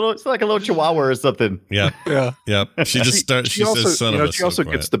like a little chihuahua or something. Yeah. She just starts. She says, "Son of a." She also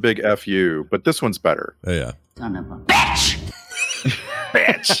gets the big "fu," but this one's better. Oh, yeah. Son of a bitch!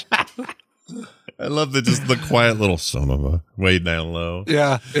 Bitch. I love the quiet little son of a way down low.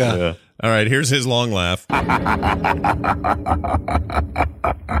 Yeah. All right, here's his long laugh.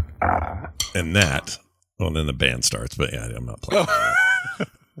 And that. Well, then the band starts, but yeah, I'm not playing.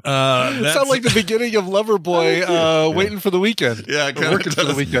 It sounds like the beginning of Loverboy waiting for the weekend. Yeah, working for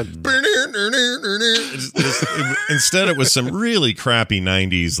the weekend. Instead, it was some really crappy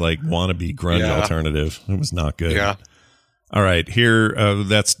 90s, like wannabe grunge alternative. It was not good. Yeah. All right, here,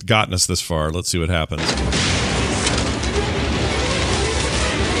 that's gotten us this far. Let's see what happens.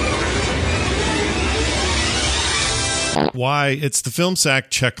 Why, it's the Film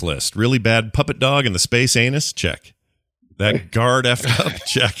Sack checklist. Really bad puppet dog and the space anus? Check. That guard effed up?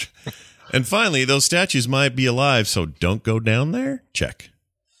 Check. And finally, those statues might be alive, so don't go down there? Check.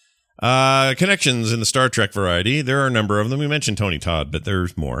 Connections in the Star Trek variety. There are a number of them. We mentioned Tony Todd, but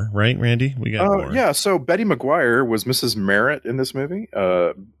there's more, right, Randy? We got more. Yeah, so Betty McGuire was Mrs. Merritt in this movie.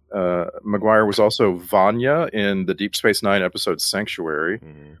 McGuire was also Vanya in the Deep Space Nine episode Sanctuary.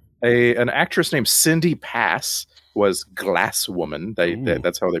 An actress named Cindy Pass was Glass Woman.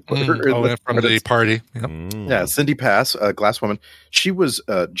 That's how they put her. From the party. Yep. Yeah, Cindy Pass, Glass Woman. She was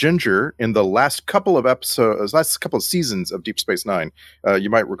Ginger in the last couple of seasons of Deep Space Nine. You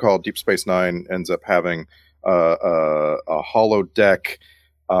might recall Deep Space Nine ends up having a holodeck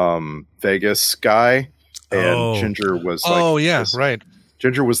Vegas guy, and Ginger was like,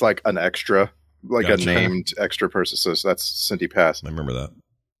 Ginger was like an extra, like a named extra person. So that's Cindy Pass. I remember that.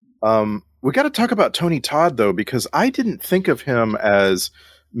 We got to talk about Tony Todd, though, because I didn't think of him as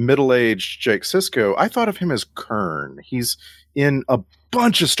middle-aged Jake Sisko. I thought of him as Kern. He's in a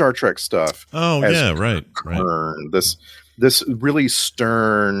bunch of Star Trek stuff. Oh, yeah, right. Kern, this really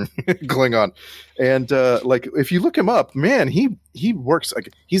stern Klingon. And like, if you look him up, man, he works,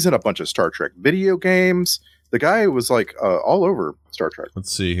 like, he's in a bunch of Star Trek video games. The guy was like all over Star Trek.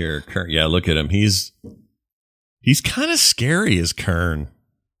 Let's see here. Kern, yeah, look at him. He's kind of scary as Kern.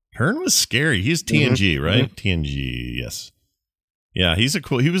 Kern was scary. He's TNG, right? TNG, yes. Yeah, he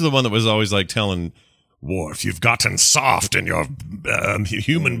was the one that was always like telling Worf, you've gotten soft in your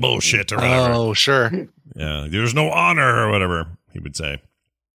human bullshit or whatever. Oh, sure. Yeah, there's no honor or whatever he would say.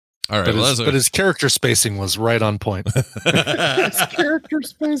 All right, but his character spacing was right on point. His character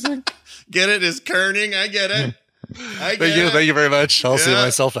spacing. Get it? Is kerning? I get it. Thank you very much. I'll see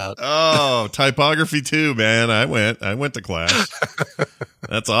myself out. Oh, typography too, man. I went to class.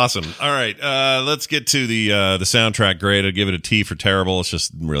 That's awesome. All right, let's get to the soundtrack grade. I'd give it a T for terrible. It's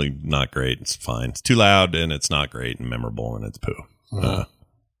just really not great. It's fine. It's too loud and it's not great and memorable and it's poo.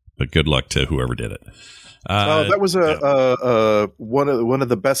 But good luck to whoever did it. That was one of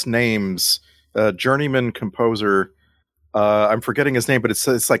the best names. Journeyman composer. I'm forgetting his name, but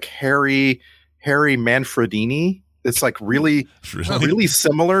it's like Harry Manfredini. It's like really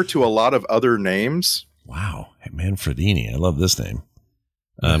similar to a lot of other names. Wow, Manfredini. I love this name.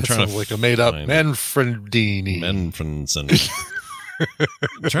 I'm trying to like a made up Manfredini. Manfredini.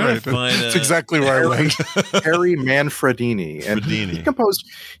 I'm trying to find. That's exactly where I went. Harry Manfredini, and he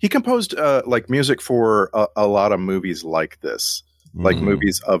composed like music for a lot of movies like this, like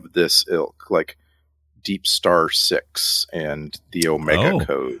movies of this ilk, like Deep Star 6 and the Omega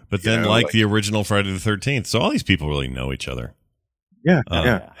Code. But then the original Friday the 13th. So all these people really know each other. Yeah.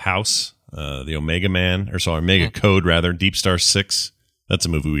 House, the Omega Man, Omega Code rather, Deep Star 6. That's a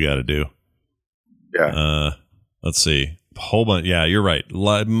movie we got to do. Yeah. Let's see. A whole bunch. Yeah, you're right.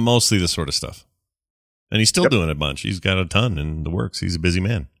 Mostly this sort of stuff. And he's still doing a bunch. He's got a ton in the works. He's a busy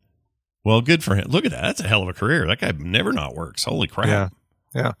man. Well, good for him. Look at that. That's a hell of a career. That guy never not works. Holy crap.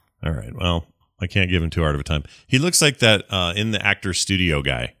 Yeah. All right. Well, I can't give him too hard of a time. He looks like that in the actor studio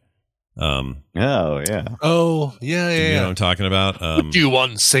guy. Oh, yeah. You know what I'm talking about? What do you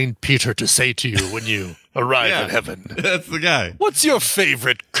want St. Peter to say to you when you arrive in heaven? That's the guy. What's your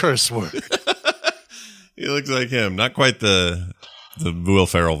favorite curse word? He looks like him. Not quite the Will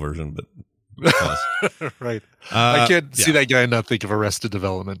Ferrell version, but close. Right. I can't see that guy and not think of Arrested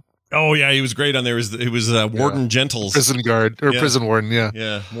Development. Oh, yeah, he was great on there. He was Warden Gentles. Prison guard, or prison warden, yeah.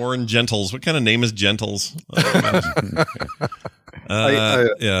 Yeah, Warren Gentles. What kind of name is Gentles?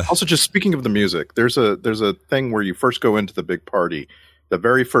 Also, just speaking of the music, there's a thing where you first go into the big party, the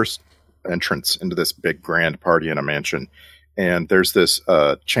very first entrance into this big grand party in a mansion, and there's this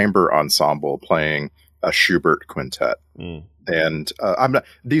chamber ensemble playing a Schubert quintet. And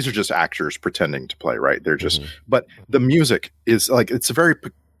these are just actors pretending to play, right? They're just, but the music is like, it's very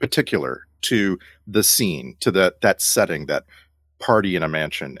particular to the scene, to that setting, that party in a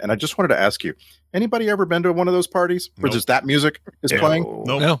mansion. And I just wanted to ask you, anybody ever been to one of those parties where just that music is playing?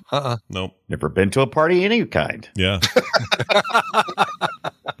 Nope. No. Nope. Never been to a party any kind. Yeah.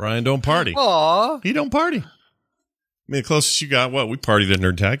 Brian don't party. Aw. He don't party. I mean, the closest you got, we partied at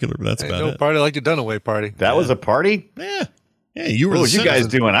Nerdtacular, but that's about it. Party like a Dunaway party. That was a party? Yeah. Yeah, you were. What were you guys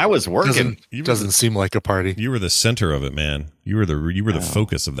doing? I was working. Doesn't seem like a party. You were the center of it, man. You were the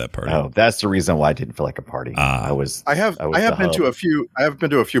focus of that party. Oh, that's the reason why I didn't feel like a party. I have been to a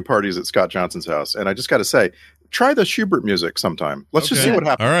few parties at Scott Johnson's house, and I just got to say, try the Schubert music sometime. Let's just see what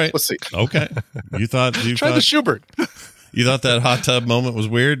happens. All right, let's see. Okay, try the Schubert. You thought that hot tub moment was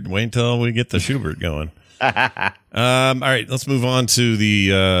weird? Wait until we get the Schubert going. All right, let's move on to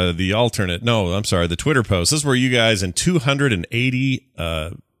the alternate. No, I'm sorry, the Twitter post. This is where you guys in 280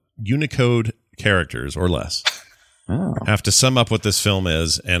 Unicode characters or less have to sum up what this film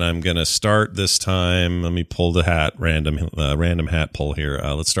is, and I'm going to start this time. Let me pull the hat, random hat pull here.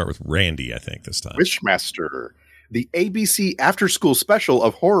 Let's start with Randy, I think, this time. Wishmaster, the ABC after-school special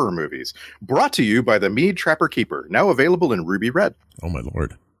of horror movies, brought to you by the Mead Trapper Keeper, now available in ruby red. Oh, my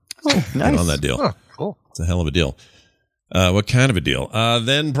Lord. Oh, nice. Get on that deal. Oh, cool. It's a hell of a deal. What kind of a deal?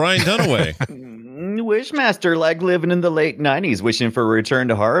 Then Brian Dunaway. Wishmaster, like living in the late 90s, wishing for a return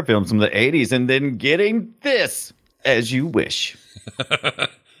to horror films from the 80s, and then getting this as you wish.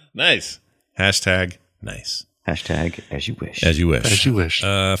 Nice. Hashtag nice. Hashtag as you wish. As you wish. As you wish.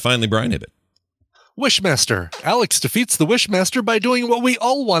 Finally, Brian Ibbett. Wishmaster. Alex defeats the Wishmaster by doing what we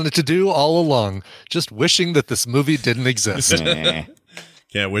all wanted to do all along, just wishing that this movie didn't exist.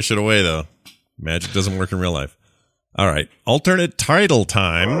 Can't wish it away, though. Magic doesn't work in real life. All right. Alternate title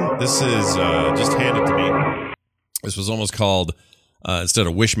time. This is just handed to me. This was almost called, instead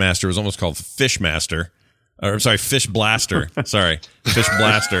of Wishmaster, it was almost called Fishmaster. Or, sorry, Fish Blaster. Sorry, Fish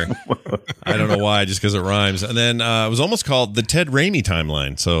Blaster. I don't know why, just because it rhymes. And then it was almost called the Ted Raimi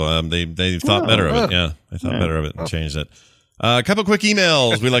timeline. So they thought better of it. Yeah, they thought better of it and changed it. A couple quick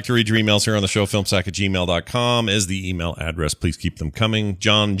emails. We like to read your emails here on the show. Filmsack@gmail.com is the email address. Please keep them coming.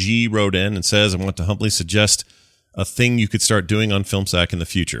 John G. wrote in and says, I want to humbly suggest a thing you could start doing on FilmSack in the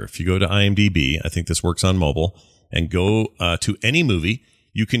future. If you go to IMDb, I think this works on mobile, and go to any movie,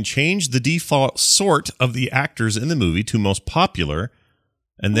 you can change the default sort of the actors in the movie to most popular,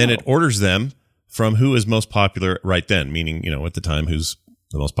 and then it orders them from who is most popular right then, meaning, at the time, who's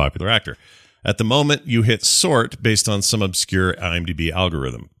the most popular actor. At the moment, you hit sort based on some obscure IMDb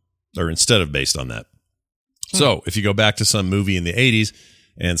algorithm, or instead of based on that. So if you go back to some movie in the 80s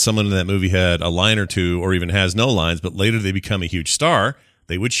and someone in that movie had a line or two or even has no lines, but later they become a huge star,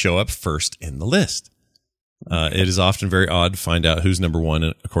 they would show up first in the list. It is often very odd to find out who's number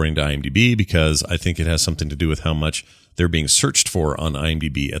one according to IMDb, because I think it has something to do with how much they're being searched for on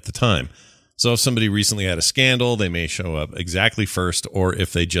IMDb at the time. So if somebody recently had a scandal, they may show up exactly first, or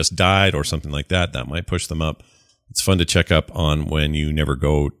if they just died or something like that, that might push them up. It's fun to check up on when you never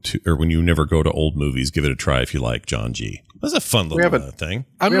go to old movies. Give it a try if you like. John G. That's a fun little thing.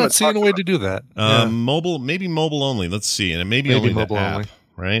 I'm not seeing a way to do that. Mobile, maybe mobile only. Let's see, and it maybe only mobile the app, only.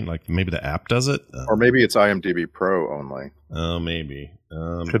 Right? Like maybe the app does it, or maybe it's IMDb Pro only. Oh, maybe.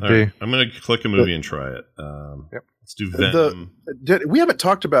 Could be. Right. I'm going to click a movie and try it. Yep. Let's do Venom. We haven't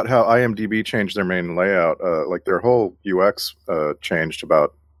talked about how IMDb changed their main layout. Like their whole UX changed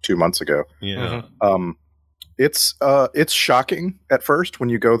about 2 months ago. Yeah. It's shocking at first when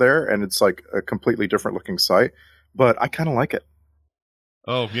you go there, and it's like a completely different looking site. But I kind of like it.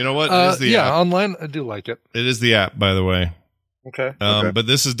 Oh, you know what? It is the app. Online, I do like it. It is the app, by the way. Okay. But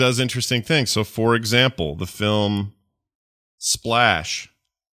this does interesting things. So, for example, the film Splash.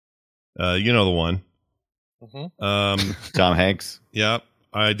 You know the one. Tom Hanks. Yep.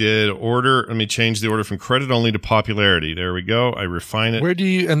 I did order. Let me change the order from credit only to popularity. There we go. I refine it. Where do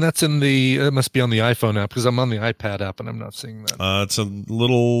you? And that's it must be on the iPhone app, because I'm on the iPad app and I'm not seeing that. It's a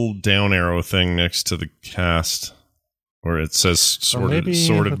little down arrow thing next to the cast, where it says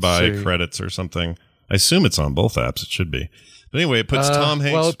sorted by credits or something. I assume it's on both apps. It should be. But anyway, it puts Tom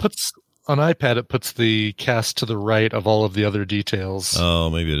Hanks. Well, on iPad, it puts the cast to the right of all of the other details. Oh,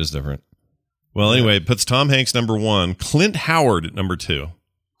 maybe it is different. Well, anyway, it puts Tom Hanks number 1, Clint Howard at number 2.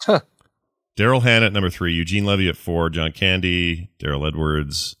 Huh. Daryl Hannah at number 3, Eugene Levy at 4, John Candy, Daryl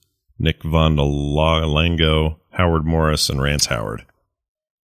Edwards, Nick Von Lango, Howard Morris, and Rance Howard.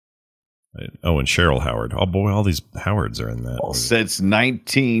 Oh, and Cheryl Howard. Oh, boy, all these Howards are in that. Well, since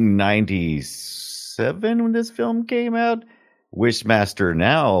 1997, when this film came out, Wishmaster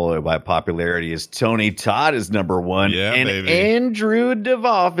now, by popularity, is Tony Todd is number 1. Yeah, and baby. Andrew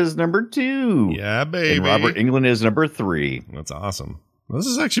Devoff is number 2. Yeah, baby. And Robert Englund is number 3. That's awesome. This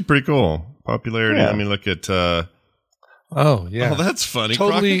is actually pretty cool. Popularity. Yeah. Let me look at. Oh, yeah. Oh, that's funny.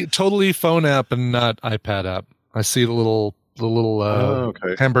 Totally phone app and not iPad app. I see the little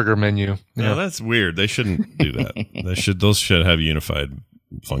hamburger menu. Yeah, that's weird. They shouldn't do that. Those should have unified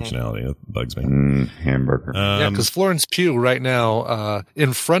functionality. It bugs me. Hamburger. Because Florence Pugh right now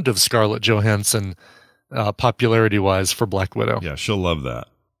in front of Scarlett Johansson, popularity wise for Black Widow. Yeah, she'll love that.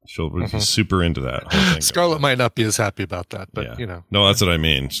 She'll be super into that whole thing. Scarlett might not be as happy about that, but No, that's what I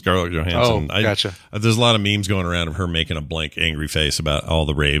mean. Scarlett Johansson. Oh, gotcha. There's a lot of memes going around of her making a blank, angry face about all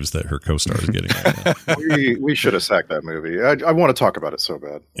the raves that her co-star is getting. we should have sacked that movie. I want to talk about it so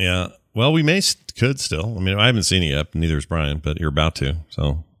bad. Yeah. Well, we could still. I mean, I haven't seen it yet. Neither has Brian, but you're about to.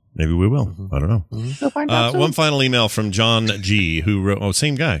 So maybe we will. I don't know. We'll find out soon. One final email from John G, who wrote,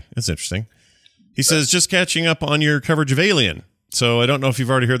 same guy. That's interesting. He says, just catching up on your coverage of Alien. So I don't know if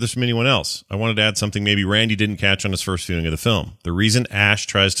you've already heard this from anyone else. I wanted to add something maybe Randy didn't catch on his first viewing of the film. The reason Ash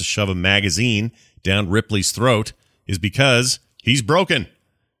tries to shove a magazine down Ripley's throat is because he's broken.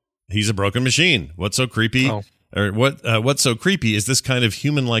 He's a broken machine. What's so creepy? What's so creepy is this kind of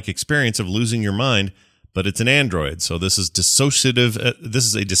human-like experience of losing your mind, but it's an android. So this is dissociative. This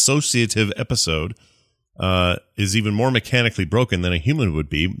is a dissociative episode. Is even more mechanically broken than a human would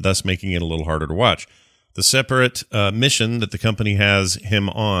be, thus making it a little harder to watch. The separate mission that the company has him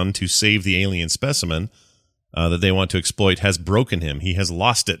on to save the alien specimen that they want to exploit has broken him. He has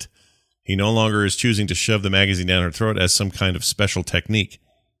lost it. He no longer is choosing to shove the magazine down her throat as some kind of special technique.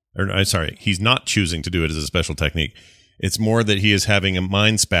 He's not choosing to do it as a special technique. It's more that he is having a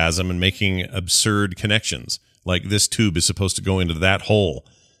mind spasm and making absurd connections. Like this tube is supposed to go into that hole,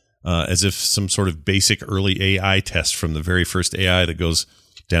 as if some sort of basic early AI test from the very first AI that goes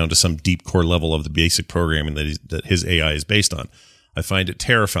down to some deep core level of the basic programming that his AI is based on. I find it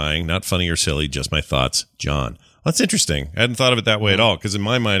terrifying, not funny or silly, just my thoughts, John. That's interesting. I hadn't thought of it that way at all, because in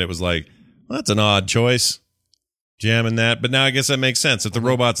my mind it was like, well, that's an odd choice, jamming that. But now I guess that makes sense. If the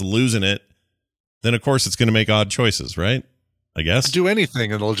robot's losing it, then of course it's going to make odd choices, right? I guess. Do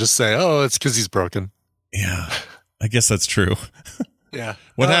anything and it'll just say, oh, it's because he's broken. Yeah, I guess that's true. Yeah.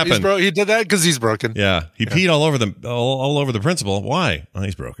 What happened? He did that because he's broken. Yeah. He peed all over all over the principal. Why? Oh,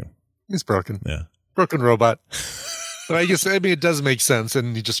 he's broken. He's broken. Yeah. Broken robot. But I guess, it does make sense.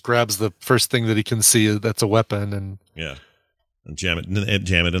 And he just grabs the first thing that he can see that's a weapon and jam it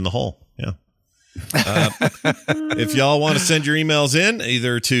in the hole. Yeah. If y'all want to send your emails in,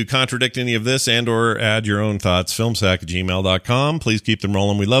 either to contradict any of this and or add your own thoughts, filmsack@gmail.com. Please keep them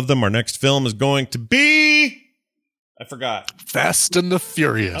rolling. We love them. Our next film is going to be... I forgot. Fast and the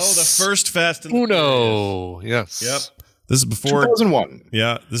Furious. Oh, the first Fast and the Furious. Yes. Yep. This is before 2001.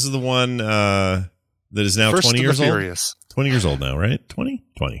 Yeah, this is the one that is now First 20 years old. Furious. 20 years old now, right? 20?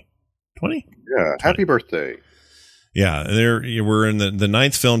 Yeah. Happy birthday. Yeah, we're in the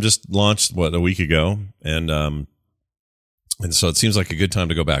ninth film, just launched a week ago, and so it seems like a good time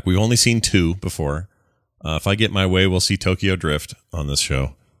to go back. We've only seen 2 before. If I get my way, we'll see Tokyo Drift on this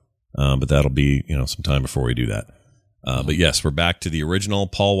show, but that'll be some time before we do that. But yes, we're back to the original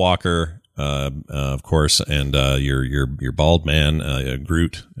Paul Walker, of course, and your bald man,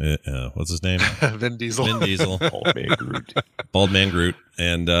 Groot. What's his name? Vin Diesel. Vin Diesel. Bald man Groot.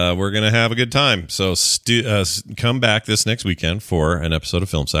 And we're gonna have a good time. So come back this next weekend for an episode of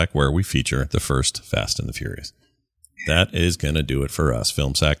Film Sack where we feature the first Fast and the Furious. That is gonna do it for us.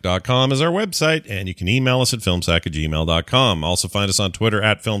 Filmsack.com is our website, and you can email us at filmsack@gmail.com. Also find us on Twitter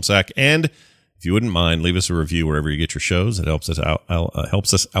 @FilmSack, and if you wouldn't mind, leave us a review wherever you get your shows. It helps us out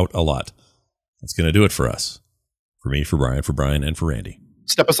a lot. That's going to do it for us. For me, for Brian, and for Randy.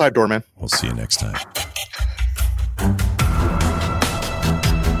 Step aside, doorman. We'll see you next time.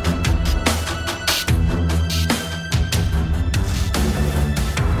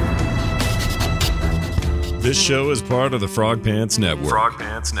 This show is part of the Frog Pants Network. Frog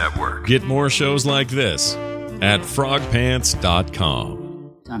Pants Network. Get more shows like this at frogpants.com.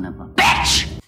 Son of a